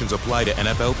and conditions apply to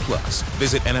NFL Plus.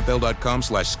 Visit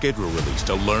NFL.com/schedule release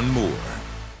to learn more.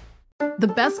 The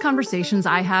best conversations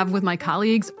I have with my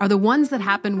colleagues are the ones that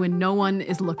happen when no one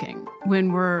is looking,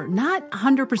 when we're not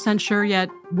 100% sure yet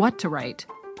what to write.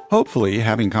 Hopefully,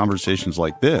 having conversations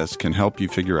like this can help you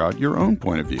figure out your own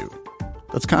point of view.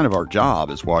 That's kind of our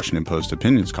job as Washington Post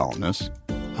opinions columnists.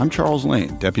 I'm Charles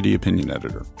Lane, Deputy Opinion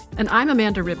Editor. And I'm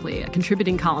Amanda Ripley, a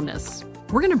contributing columnist.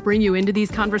 We're going to bring you into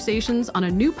these conversations on a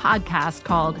new podcast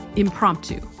called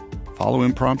Impromptu. Follow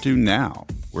Impromptu now,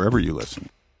 wherever you listen.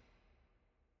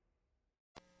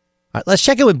 All right, let's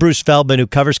check in with Bruce Feldman, who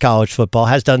covers college football,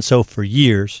 has done so for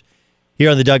years.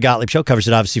 Here on the Doug Gottlieb Show, covers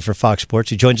it obviously for Fox Sports.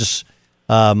 He joins us.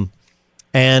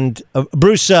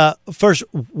 Bruce, first,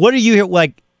 what do you hear?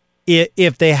 Like,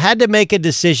 if they had to make a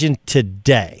decision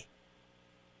today,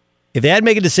 if they had to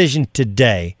make a decision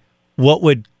today, what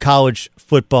would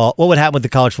happen with the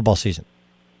college football season?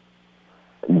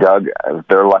 Doug,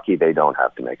 they're lucky they don't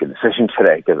have to make a decision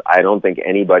today, because I don't think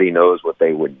anybody knows what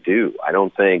they would do. I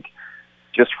don't think,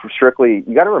 just strictly,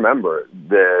 you got to remember,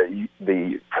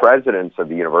 the presidents of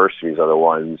the universities are the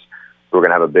ones who are going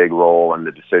to have a big role in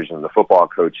the decision. The football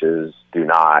coaches do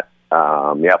not.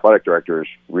 The athletic directors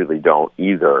really don't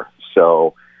either.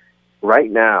 So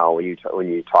right now, when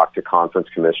you talk to conference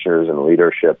commissioners and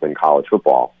leadership in college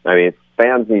football, I mean,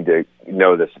 fans need to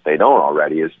know this if they don't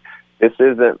already, is this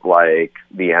isn't like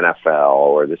the NFL,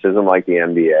 or this isn't like the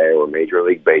NBA or Major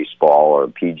League Baseball or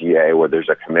PGA, where there's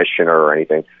a commissioner or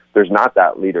anything. There's not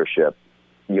that leadership,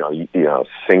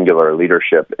 singular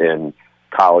leadership in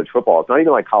college football. It's not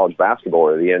even like college basketball,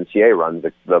 where the NCAA runs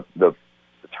the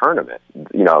tournament.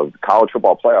 College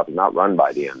football playoff is not run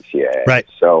by the NCAA. Right.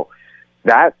 So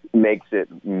that makes it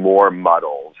more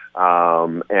muddled.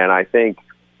 And I think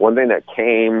one thing that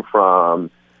came from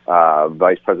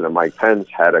Vice President Mike Pence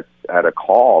had a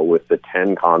call with the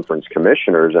 10 conference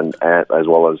commissioners and as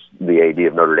well as the AD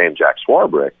of Notre Dame, Jack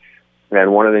Swarbrick.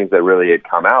 And one of the things that really had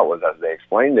come out was, as they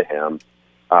explained to him,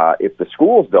 if the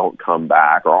schools don't come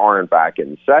back or aren't back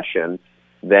in session,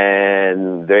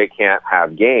 then they can't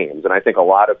have games. And I think a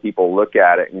lot of people look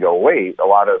at it and go, wait, a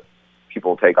lot of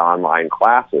people take online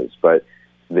classes, but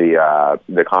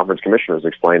the conference commissioners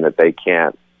explained that they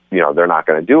can't, they're not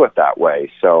going to do it that way.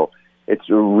 So it's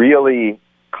really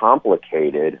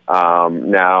complicated.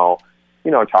 Now,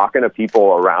 talking to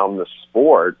people around the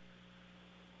sport,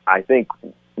 I think,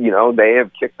 they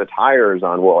have kicked the tires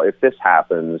on, well, if this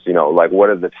happens, what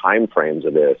are the time frames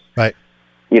of this? Right.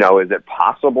 Is it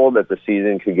possible that the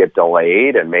season could get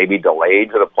delayed, and maybe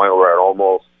delayed to the point where it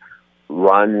almost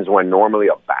runs when normally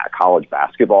a college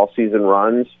basketball season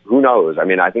runs? Who knows? I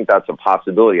mean, I think that's a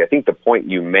possibility. I think the point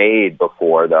you made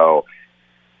before, though,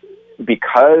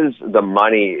 because the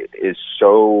money is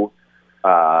so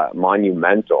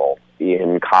monumental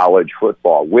in college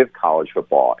football,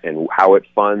 and how it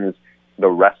funds the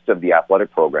rest of the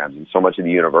athletic programs, and so much of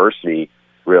the university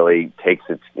really takes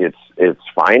its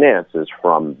finances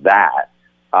from that,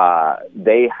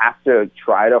 they have to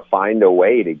try to find a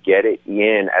way to get it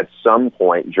in at some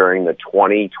point during the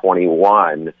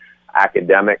 2021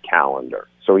 academic calendar.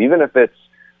 So even if it's,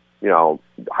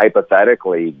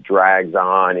 hypothetically drags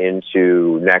on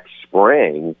into next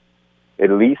spring,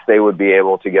 at least they would be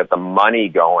able to get the money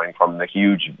going from the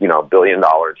huge, $1 billion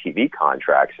TV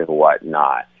contracts and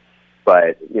whatnot.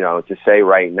 But, to say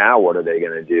right now, what are they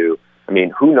going to do? I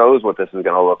mean, who knows what this is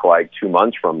going to look like 2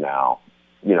 months from now,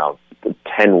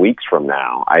 10 weeks from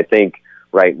now. I think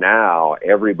right now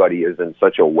everybody is in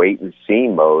such a wait-and-see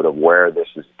mode of where this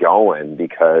is going,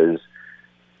 because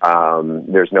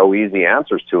there's no easy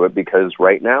answers to it, because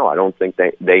right now I don't think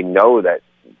they know that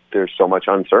there's so much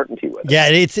uncertainty with it.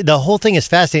 Yeah, the whole thing is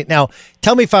fascinating. Now,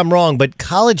 tell me if I'm wrong, but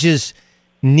colleges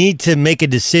need to make a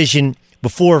decision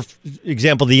before, for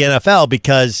example, the NFL,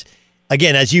 because,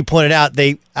 again, as you pointed out,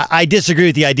 I disagree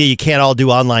with the idea you can't all do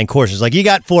online courses. Like, you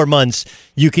got 4 months,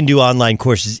 you can do online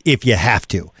courses if you have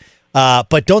to.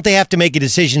 But don't they have to make a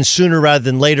decision sooner rather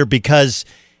than later, because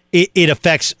it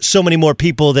affects so many more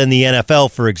people than the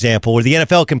NFL, for example, where the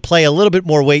NFL can play a little bit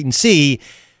more wait and see,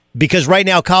 because right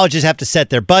now colleges have to set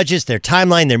their budgets, their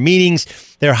timeline, their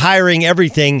meetings, their hiring,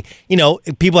 everything.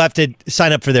 People have to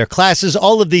sign up for their classes,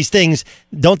 all of these things.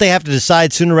 Don't they have to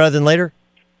decide sooner rather than later?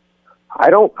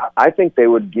 I think they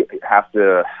would have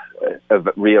to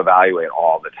reevaluate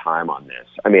all the time on this.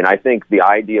 I mean, I think the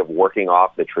idea of working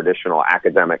off the traditional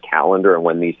academic calendar and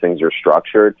when these things are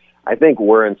structured, I think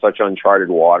we're in such uncharted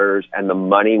waters, and the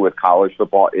money with college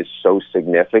football is so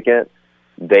significant,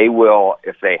 they will,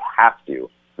 if they have to,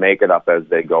 make it up as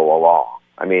they go along.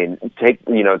 I mean, take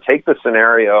the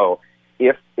scenario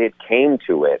if it came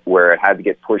to it where it had to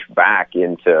get pushed back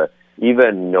into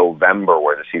even November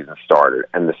where the season started,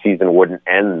 and the season wouldn't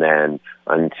end then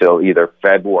until either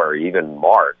February, even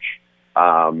March.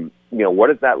 What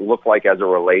does that look like as it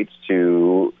relates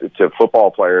to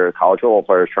football players, college football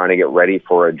players trying to get ready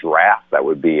for a draft that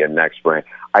would be in next spring?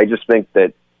 I just think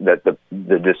that the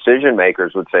decision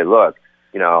makers would say, look,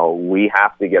 we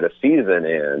have to get a season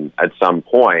in at some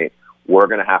point. We're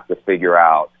going to have to figure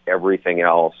out everything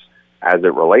else as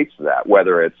it relates to that,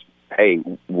 whether it's, hey,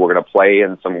 we're going to play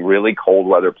in some really cold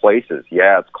weather places.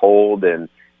 Yeah, it's cold in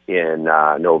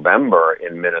November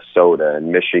in Minnesota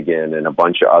and Michigan and a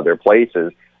bunch of other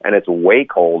places, and it's way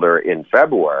colder in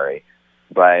February.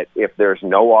 But if there's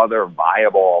no other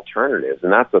viable alternatives,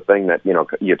 and that's the thing that,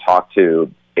 you talk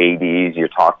to ADs, you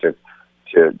talk to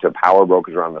power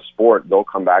brokers around the sport, they'll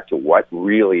come back to what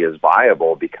really is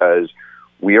viable, because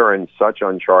we are in such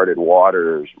uncharted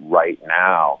waters right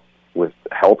now with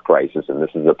health crisis, and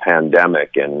this is a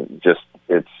pandemic, and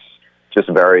it's just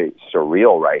very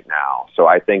surreal right now. So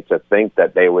I think that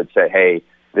they would say, hey,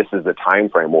 this is the time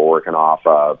frame we're working off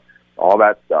of, all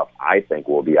that stuff, I think,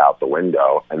 will be out the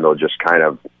window, and they'll just kind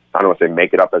of, I don't want to say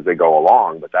make it up as they go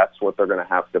along, but that's what they're going to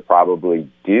have to probably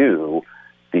do,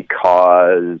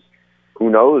 because who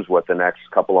knows what the next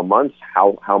couple of months,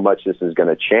 how much this is going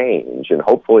to change, and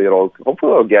hopefully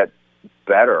it'll get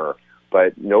better.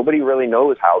 But nobody really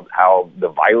knows how the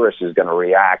virus is going to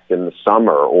react in the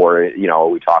summer, or, are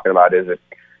we talking about, does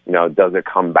it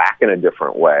come back in a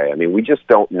different way? I mean, we just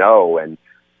don't know. And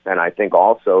I think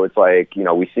also it's like,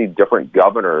 we see different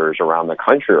governors around the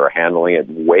country are handling it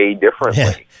way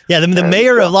differently. Yeah. The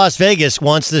mayor of Las Vegas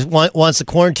wants the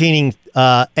quarantining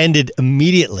ended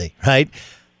immediately, right?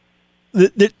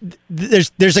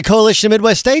 There's a coalition of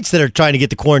Midwest states that are trying to get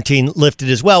the quarantine lifted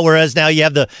as well. Whereas now you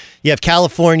have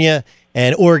California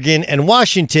and Oregon and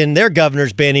Washington, their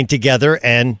governors banding together,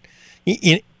 and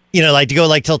like to go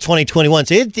like till 2021.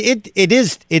 So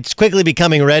it's quickly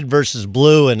becoming red versus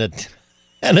blue, and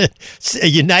a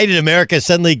united America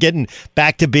suddenly getting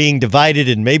back to being divided,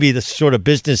 and maybe the sort of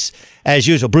business as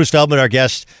usual. Bruce Feldman, our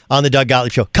guest on the Doug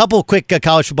Gottlieb Show. Couple quick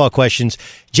college football questions.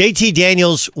 JT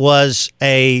Daniels was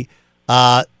a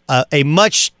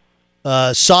much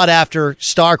sought after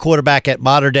star quarterback at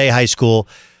Mater Dei High School.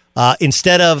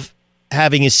 Instead of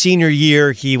having his senior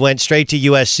year, he went straight to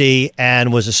USC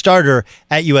and was a starter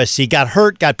at USC. Got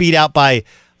hurt, got beat out by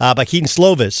Keaton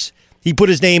Slovis. He put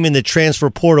his name in the transfer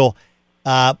portal.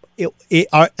 Are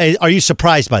you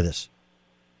surprised by this?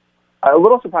 A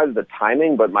little surprised at the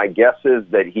timing, but my guess is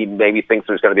that he maybe thinks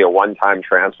there's going to be a one-time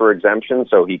transfer exemption,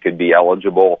 so he could be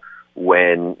eligible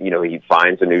when he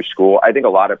finds a new school. I think a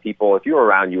lot of people, if you were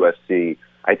around USC,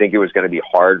 I think it was going to be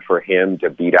hard for him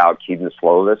to beat out Keaton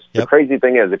Slovis. Yep. The crazy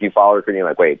thing is, if you follow recruiting, you're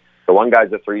like, wait, the one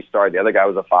guy's a 3-star, the other guy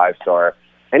was a 5-star.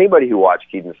 Anybody who watched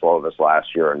Keaton Slovis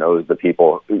last year or knows the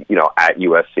people, at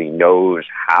USC knows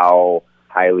how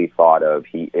highly thought of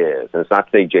he is. And it's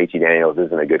not to say JT Daniels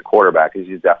isn't a good quarterback, because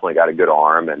he's definitely got a good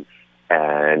arm,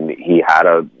 and he had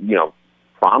a,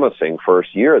 promising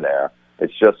first year there.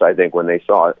 It's just, I think, when they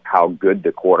saw how good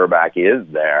the quarterback is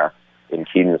there in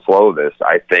Keaton Slovis,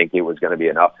 I think it was going to be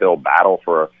an uphill battle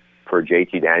for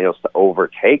JT Daniels to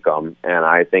overtake him. And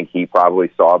I think he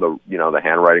probably saw the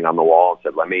handwriting on the wall and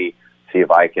said, let me see if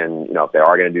I can, if they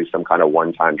are going to do some kind of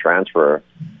one-time transfer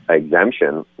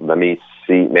exemption, let me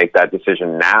make that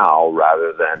decision now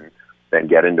rather than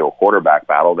get into a quarterback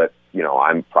battle that,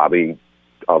 I'm probably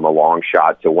a long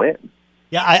shot to win.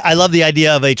 Yeah, I love the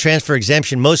idea of a transfer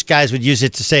exemption. Most guys would use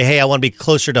it to say, hey, I want to be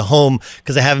closer to home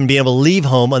because I haven't been able to leave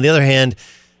home. On the other hand,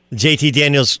 JT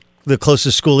Daniels, the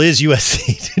closest school is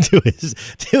USC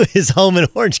to his home in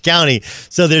Orange County.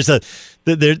 So there's a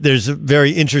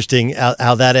very interesting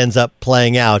how that ends up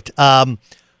playing out.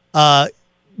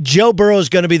 Joe Burrow is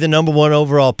going to be the number 1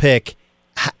 overall pick.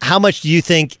 How much do you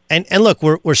think? And look,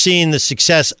 we're seeing the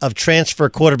success of transfer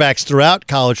quarterbacks throughout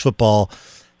college football.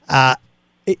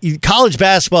 College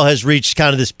basketball has reached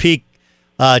kind of this peak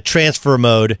transfer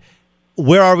mode.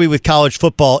 Where are we with college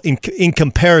football in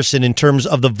comparison in terms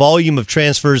of the volume of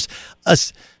transfers?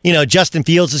 Justin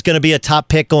Fields is going to be a top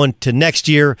pick going to next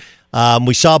year.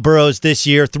 We saw Burrows this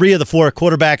year. 3 of the 4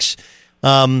 quarterbacks,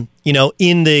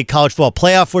 in the college football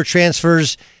playoff were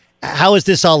transfers. How has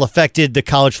this all affected the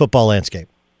college football landscape?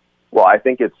 Well, I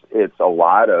think it's a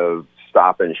lot of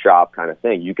stop and shop kind of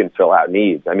thing. You can fill out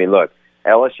needs. I mean, look,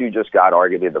 LSU just got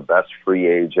arguably the best free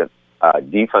agent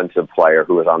defensive player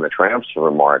who was on the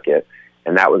transfer market,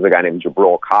 and that was a guy named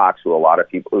Jabril Cox, who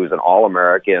was an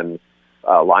All-American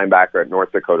linebacker at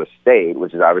North Dakota State,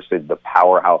 which is obviously the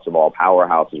powerhouse of all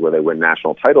powerhouses where they win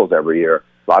national titles every year.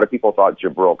 A lot of people thought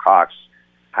Jabril Cox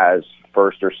has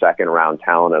first or second round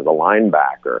talent as a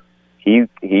linebacker.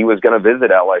 He was going to visit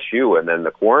LSU, and then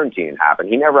the quarantine happened.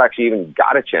 He never actually even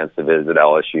got a chance to visit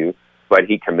LSU, but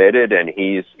he committed, and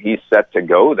he's set to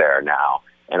go there now.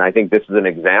 And I think this is an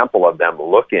example of them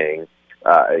looking,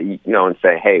 and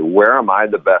say, hey, where am I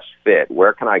the best fit?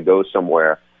 Where can I go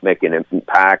somewhere, make an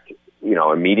impact,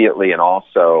 immediately, and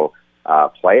also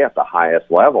play at the highest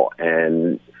level?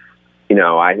 And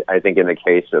I think in the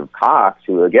case of Cox,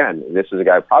 who, again, this is a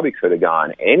guy who probably could have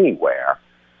gone anywhere,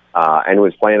 and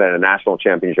was playing at a national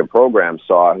championship program,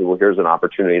 saw, well, here's an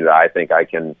opportunity that I think I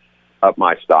can up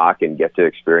my stock and get to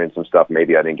experience some stuff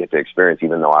maybe I didn't get to experience,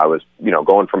 even though I was,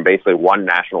 going from basically one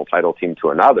national title team to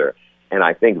another. And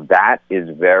I think that is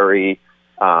very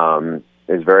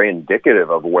indicative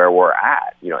of where we're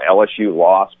at. LSU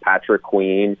lost Patrick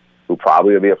Queen, who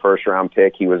probably would be a first-round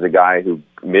pick. He was a guy who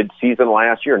mid-season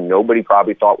last year, nobody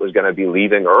probably thought was going to be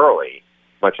leaving early,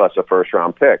 much less a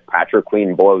first-round pick. Patrick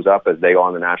Queen blows up as they go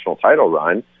on the national title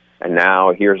run, and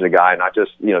now here's a guy, not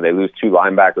just, they lose 2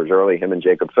 linebackers early, him and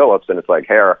Jacob Phillips, and it's like,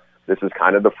 hey, this is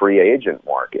kind of the free agent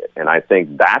market. And I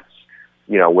think that's,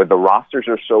 where the rosters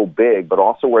are so big, but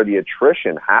also where the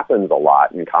attrition happens a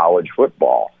lot in college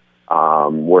football.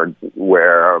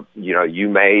 Where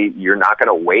you're not going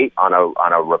to wait on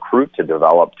a recruit to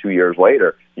develop 2 years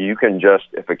later. You can just,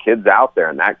 if a kid's out there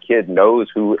and that kid knows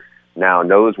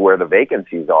where the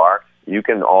vacancies are, you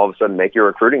can all of a sudden make your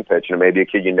recruiting pitch, and maybe a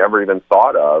kid you never even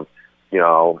thought of,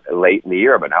 late in the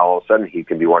year, but now all of a sudden he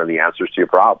can be one of the answers to your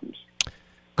problems.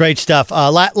 Great stuff.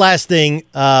 Last thing,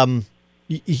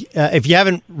 if you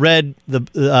haven't read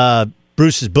the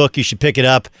Bruce's book, you should pick it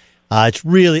up.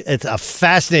 It's a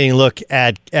fascinating look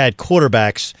at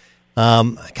quarterbacks.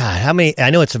 God, how many?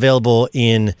 I know it's available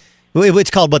in. It's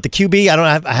called what, the QB?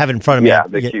 I have it in front of me. Yeah,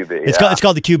 the QB. It's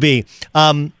called the QB.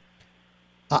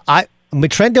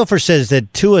 Trent Dilfer says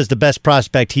that Tua is the best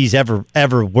prospect he's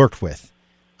ever worked with.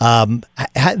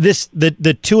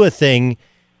 The Tua thing.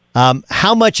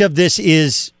 How much of this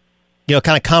is,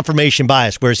 kind of confirmation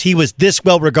bias, whereas he was this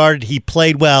well regarded, he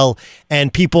played well,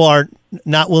 and people are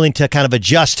not willing to kind of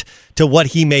adjust to what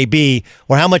he may be,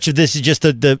 or how much of this is just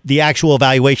the actual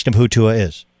evaluation of who Tua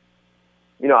is?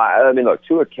 Look,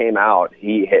 Tua came out.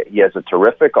 He has a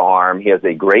terrific arm. He has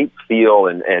a great feel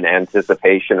and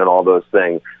anticipation and all those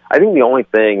things. I think the only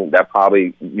thing that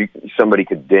probably somebody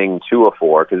could ding Tua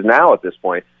for, because now at this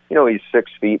point, he's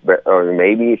 6 feet or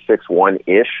maybe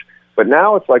 6'1" but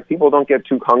now it's like people don't get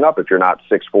too hung up if you're not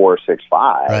 6'4" or 6'5".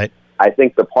 Right. I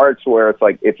think the parts where it's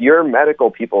like, if your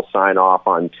medical people sign off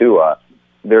on Tua,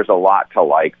 there's a lot to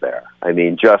like there. I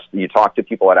mean, just you talk to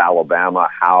people at Alabama,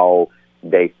 how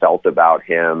they felt about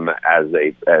him as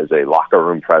a locker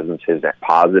room presence, his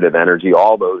positive energy,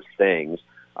 all those things.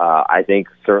 I think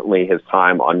certainly his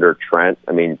time under Trent.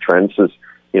 I mean, Trent's is,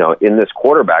 in this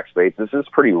quarterback space, this is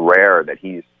pretty rare that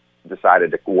he's decided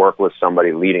to work with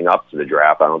somebody leading up to the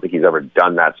draft. I don't think he's ever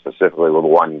done that specifically with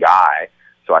one guy.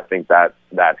 So I think that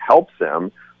helps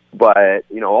him. But,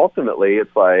 ultimately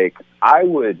it's like, I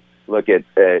would look at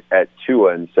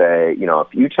Tua and say, if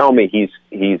you tell me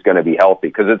he's going to be healthy,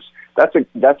 because that's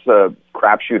a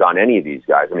crapshoot on any of these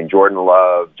guys. I mean, Jordan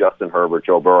Love, Justin Herbert,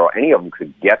 Joe Burrow, any of them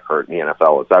could get hurt in the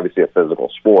NFL. It's obviously a physical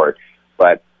sport,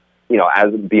 but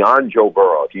as beyond Joe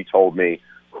Burrow, if you told me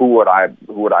who would I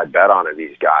bet on of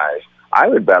these guys, I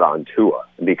would bet on Tua,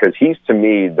 because he's, to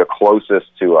me, the closest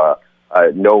to a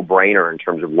no-brainer in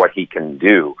terms of what he can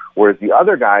do, whereas the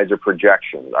other guys are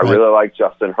projections. I really like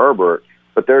Justin Herbert,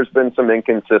 but there's been some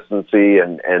inconsistency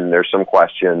and there's some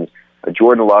questions.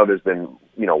 Jordan Love has been,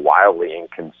 wildly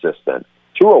inconsistent.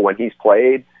 Tua, when he's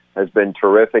played, has been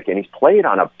terrific, and he's played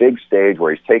on a big stage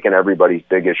where he's taken everybody's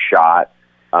biggest shot.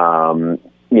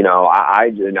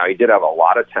 He did have a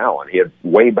lot of talent. He had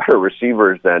way better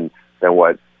receivers than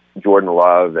what Jordan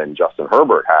Love and Justin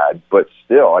Herbert had, but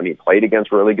still, played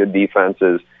against really good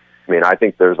defenses. I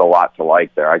think there's a lot to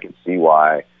like there. I can see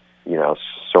why,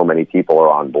 so many people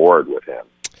are on board with him.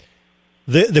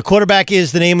 The Quarterback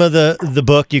is the name of the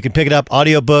book. You can pick it up,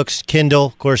 audiobooks, Kindle,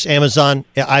 of course, Amazon.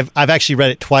 I've actually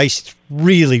read it twice. It's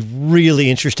really, really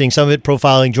interesting. Some of it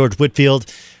profiling George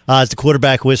Whitfield as the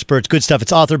quarterback whisperer. It's good stuff.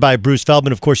 It's authored by Bruce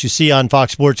Feldman, of course, you see on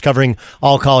Fox Sports covering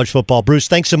all college football. Bruce,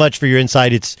 thanks so much for your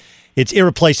insight. It's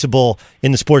irreplaceable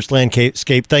in the sports landscape.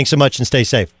 Thanks so much, and stay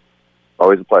safe.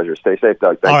 Always a pleasure. Stay safe,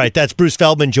 Doug. Thank you. All right, that's Bruce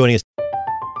Feldman joining us.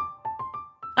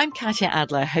 I'm Katya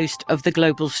Adler, host of The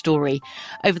Global Story.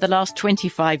 Over the last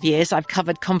 25 years, I've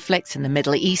covered conflicts in the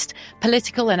Middle East,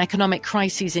 political and economic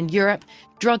crises in Europe,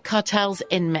 drug cartels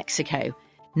in Mexico.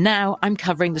 Now I'm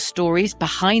covering the stories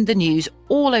behind the news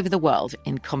all over the world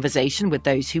in conversation with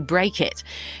those who break it.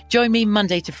 Join me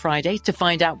Monday to Friday to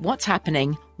find out what's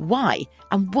happening, why,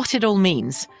 and what it all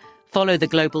means. Follow The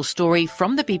Global Story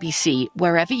from the BBC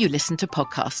wherever you listen to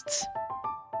podcasts.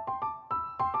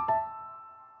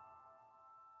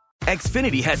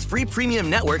 Xfinity has free premium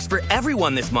networks for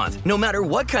everyone this month, no matter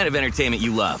what kind of entertainment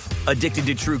you love. Addicted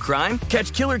to true crime?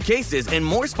 Catch killer cases and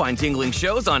more spine-tingling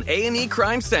shows on A&E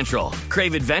Crime Central.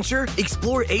 Crave adventure?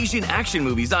 Explore Asian action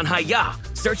movies on Hi-Ya.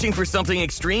 Searching for something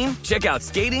extreme? Check out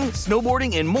skating,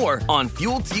 snowboarding, and more on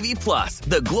Fuel TV Plus,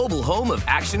 the global home of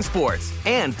action sports.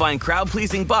 And find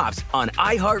crowd-pleasing bops on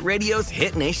iHeartRadio's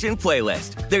Hit Nation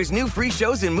playlist. There's new free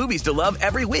shows and movies to love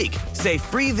every week. Say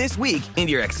free this week in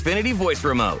your Xfinity voice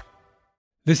remote.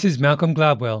 This is Malcolm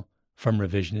Gladwell from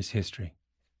Revisionist History.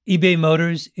 eBay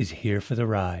Motors is here for the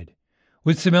ride.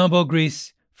 With some elbow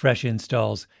grease, fresh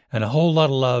installs, and a whole lot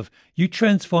of love, you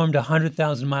transformed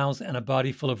 100,000 miles and a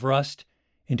body full of rust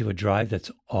into a drive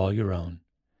that's all your own.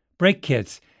 Brake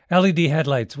kits, LED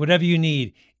headlights, whatever you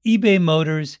need, eBay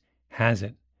Motors has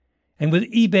it. And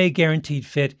with eBay Guaranteed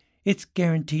Fit, it's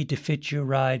guaranteed to fit your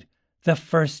ride the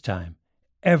first time,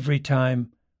 every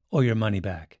time, or your money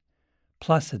back.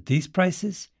 Plus, at these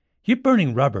prices, you're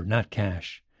burning rubber, not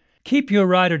cash. Keep your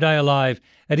ride or die alive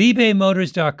at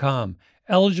ebaymotors.com.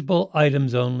 Eligible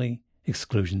items only.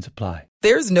 Exclusions apply.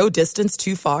 There's no distance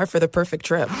too far for the perfect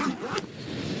trip.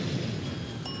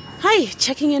 Hi,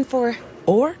 checking in for...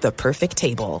 Or the perfect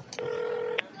table.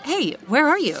 Hey, where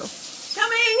are you?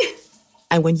 Coming!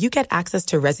 And when you get access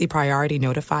to Resi Priority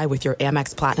Notify with your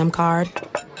Amex Platinum card...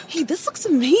 Hey, this looks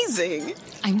amazing.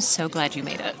 I'm so glad you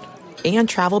made it. And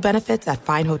travel benefits at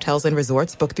fine hotels and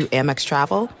resorts booked through Amex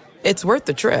Travel, it's worth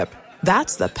the trip.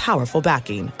 That's the powerful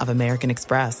backing of American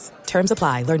Express. Terms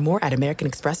apply. Learn more at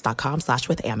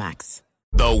americanexpress.com/withAmex.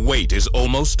 The wait is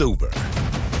almost over.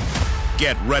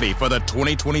 Get ready for the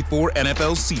 2024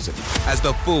 NFL season as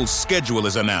the full schedule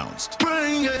is announced.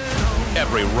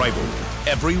 Every rivalry,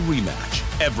 every rematch,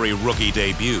 every rookie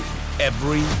debut,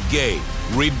 every game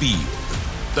revealed.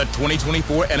 The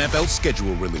 2024 NFL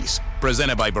schedule release,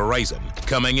 presented by Verizon,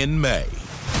 coming in May.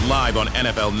 Live on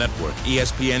NFL Network,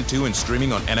 ESPN2, and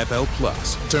streaming on NFL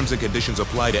Plus. Terms and conditions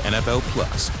apply to NFL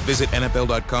Plus. Visit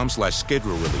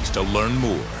NFL.com/schedule release to learn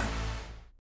more.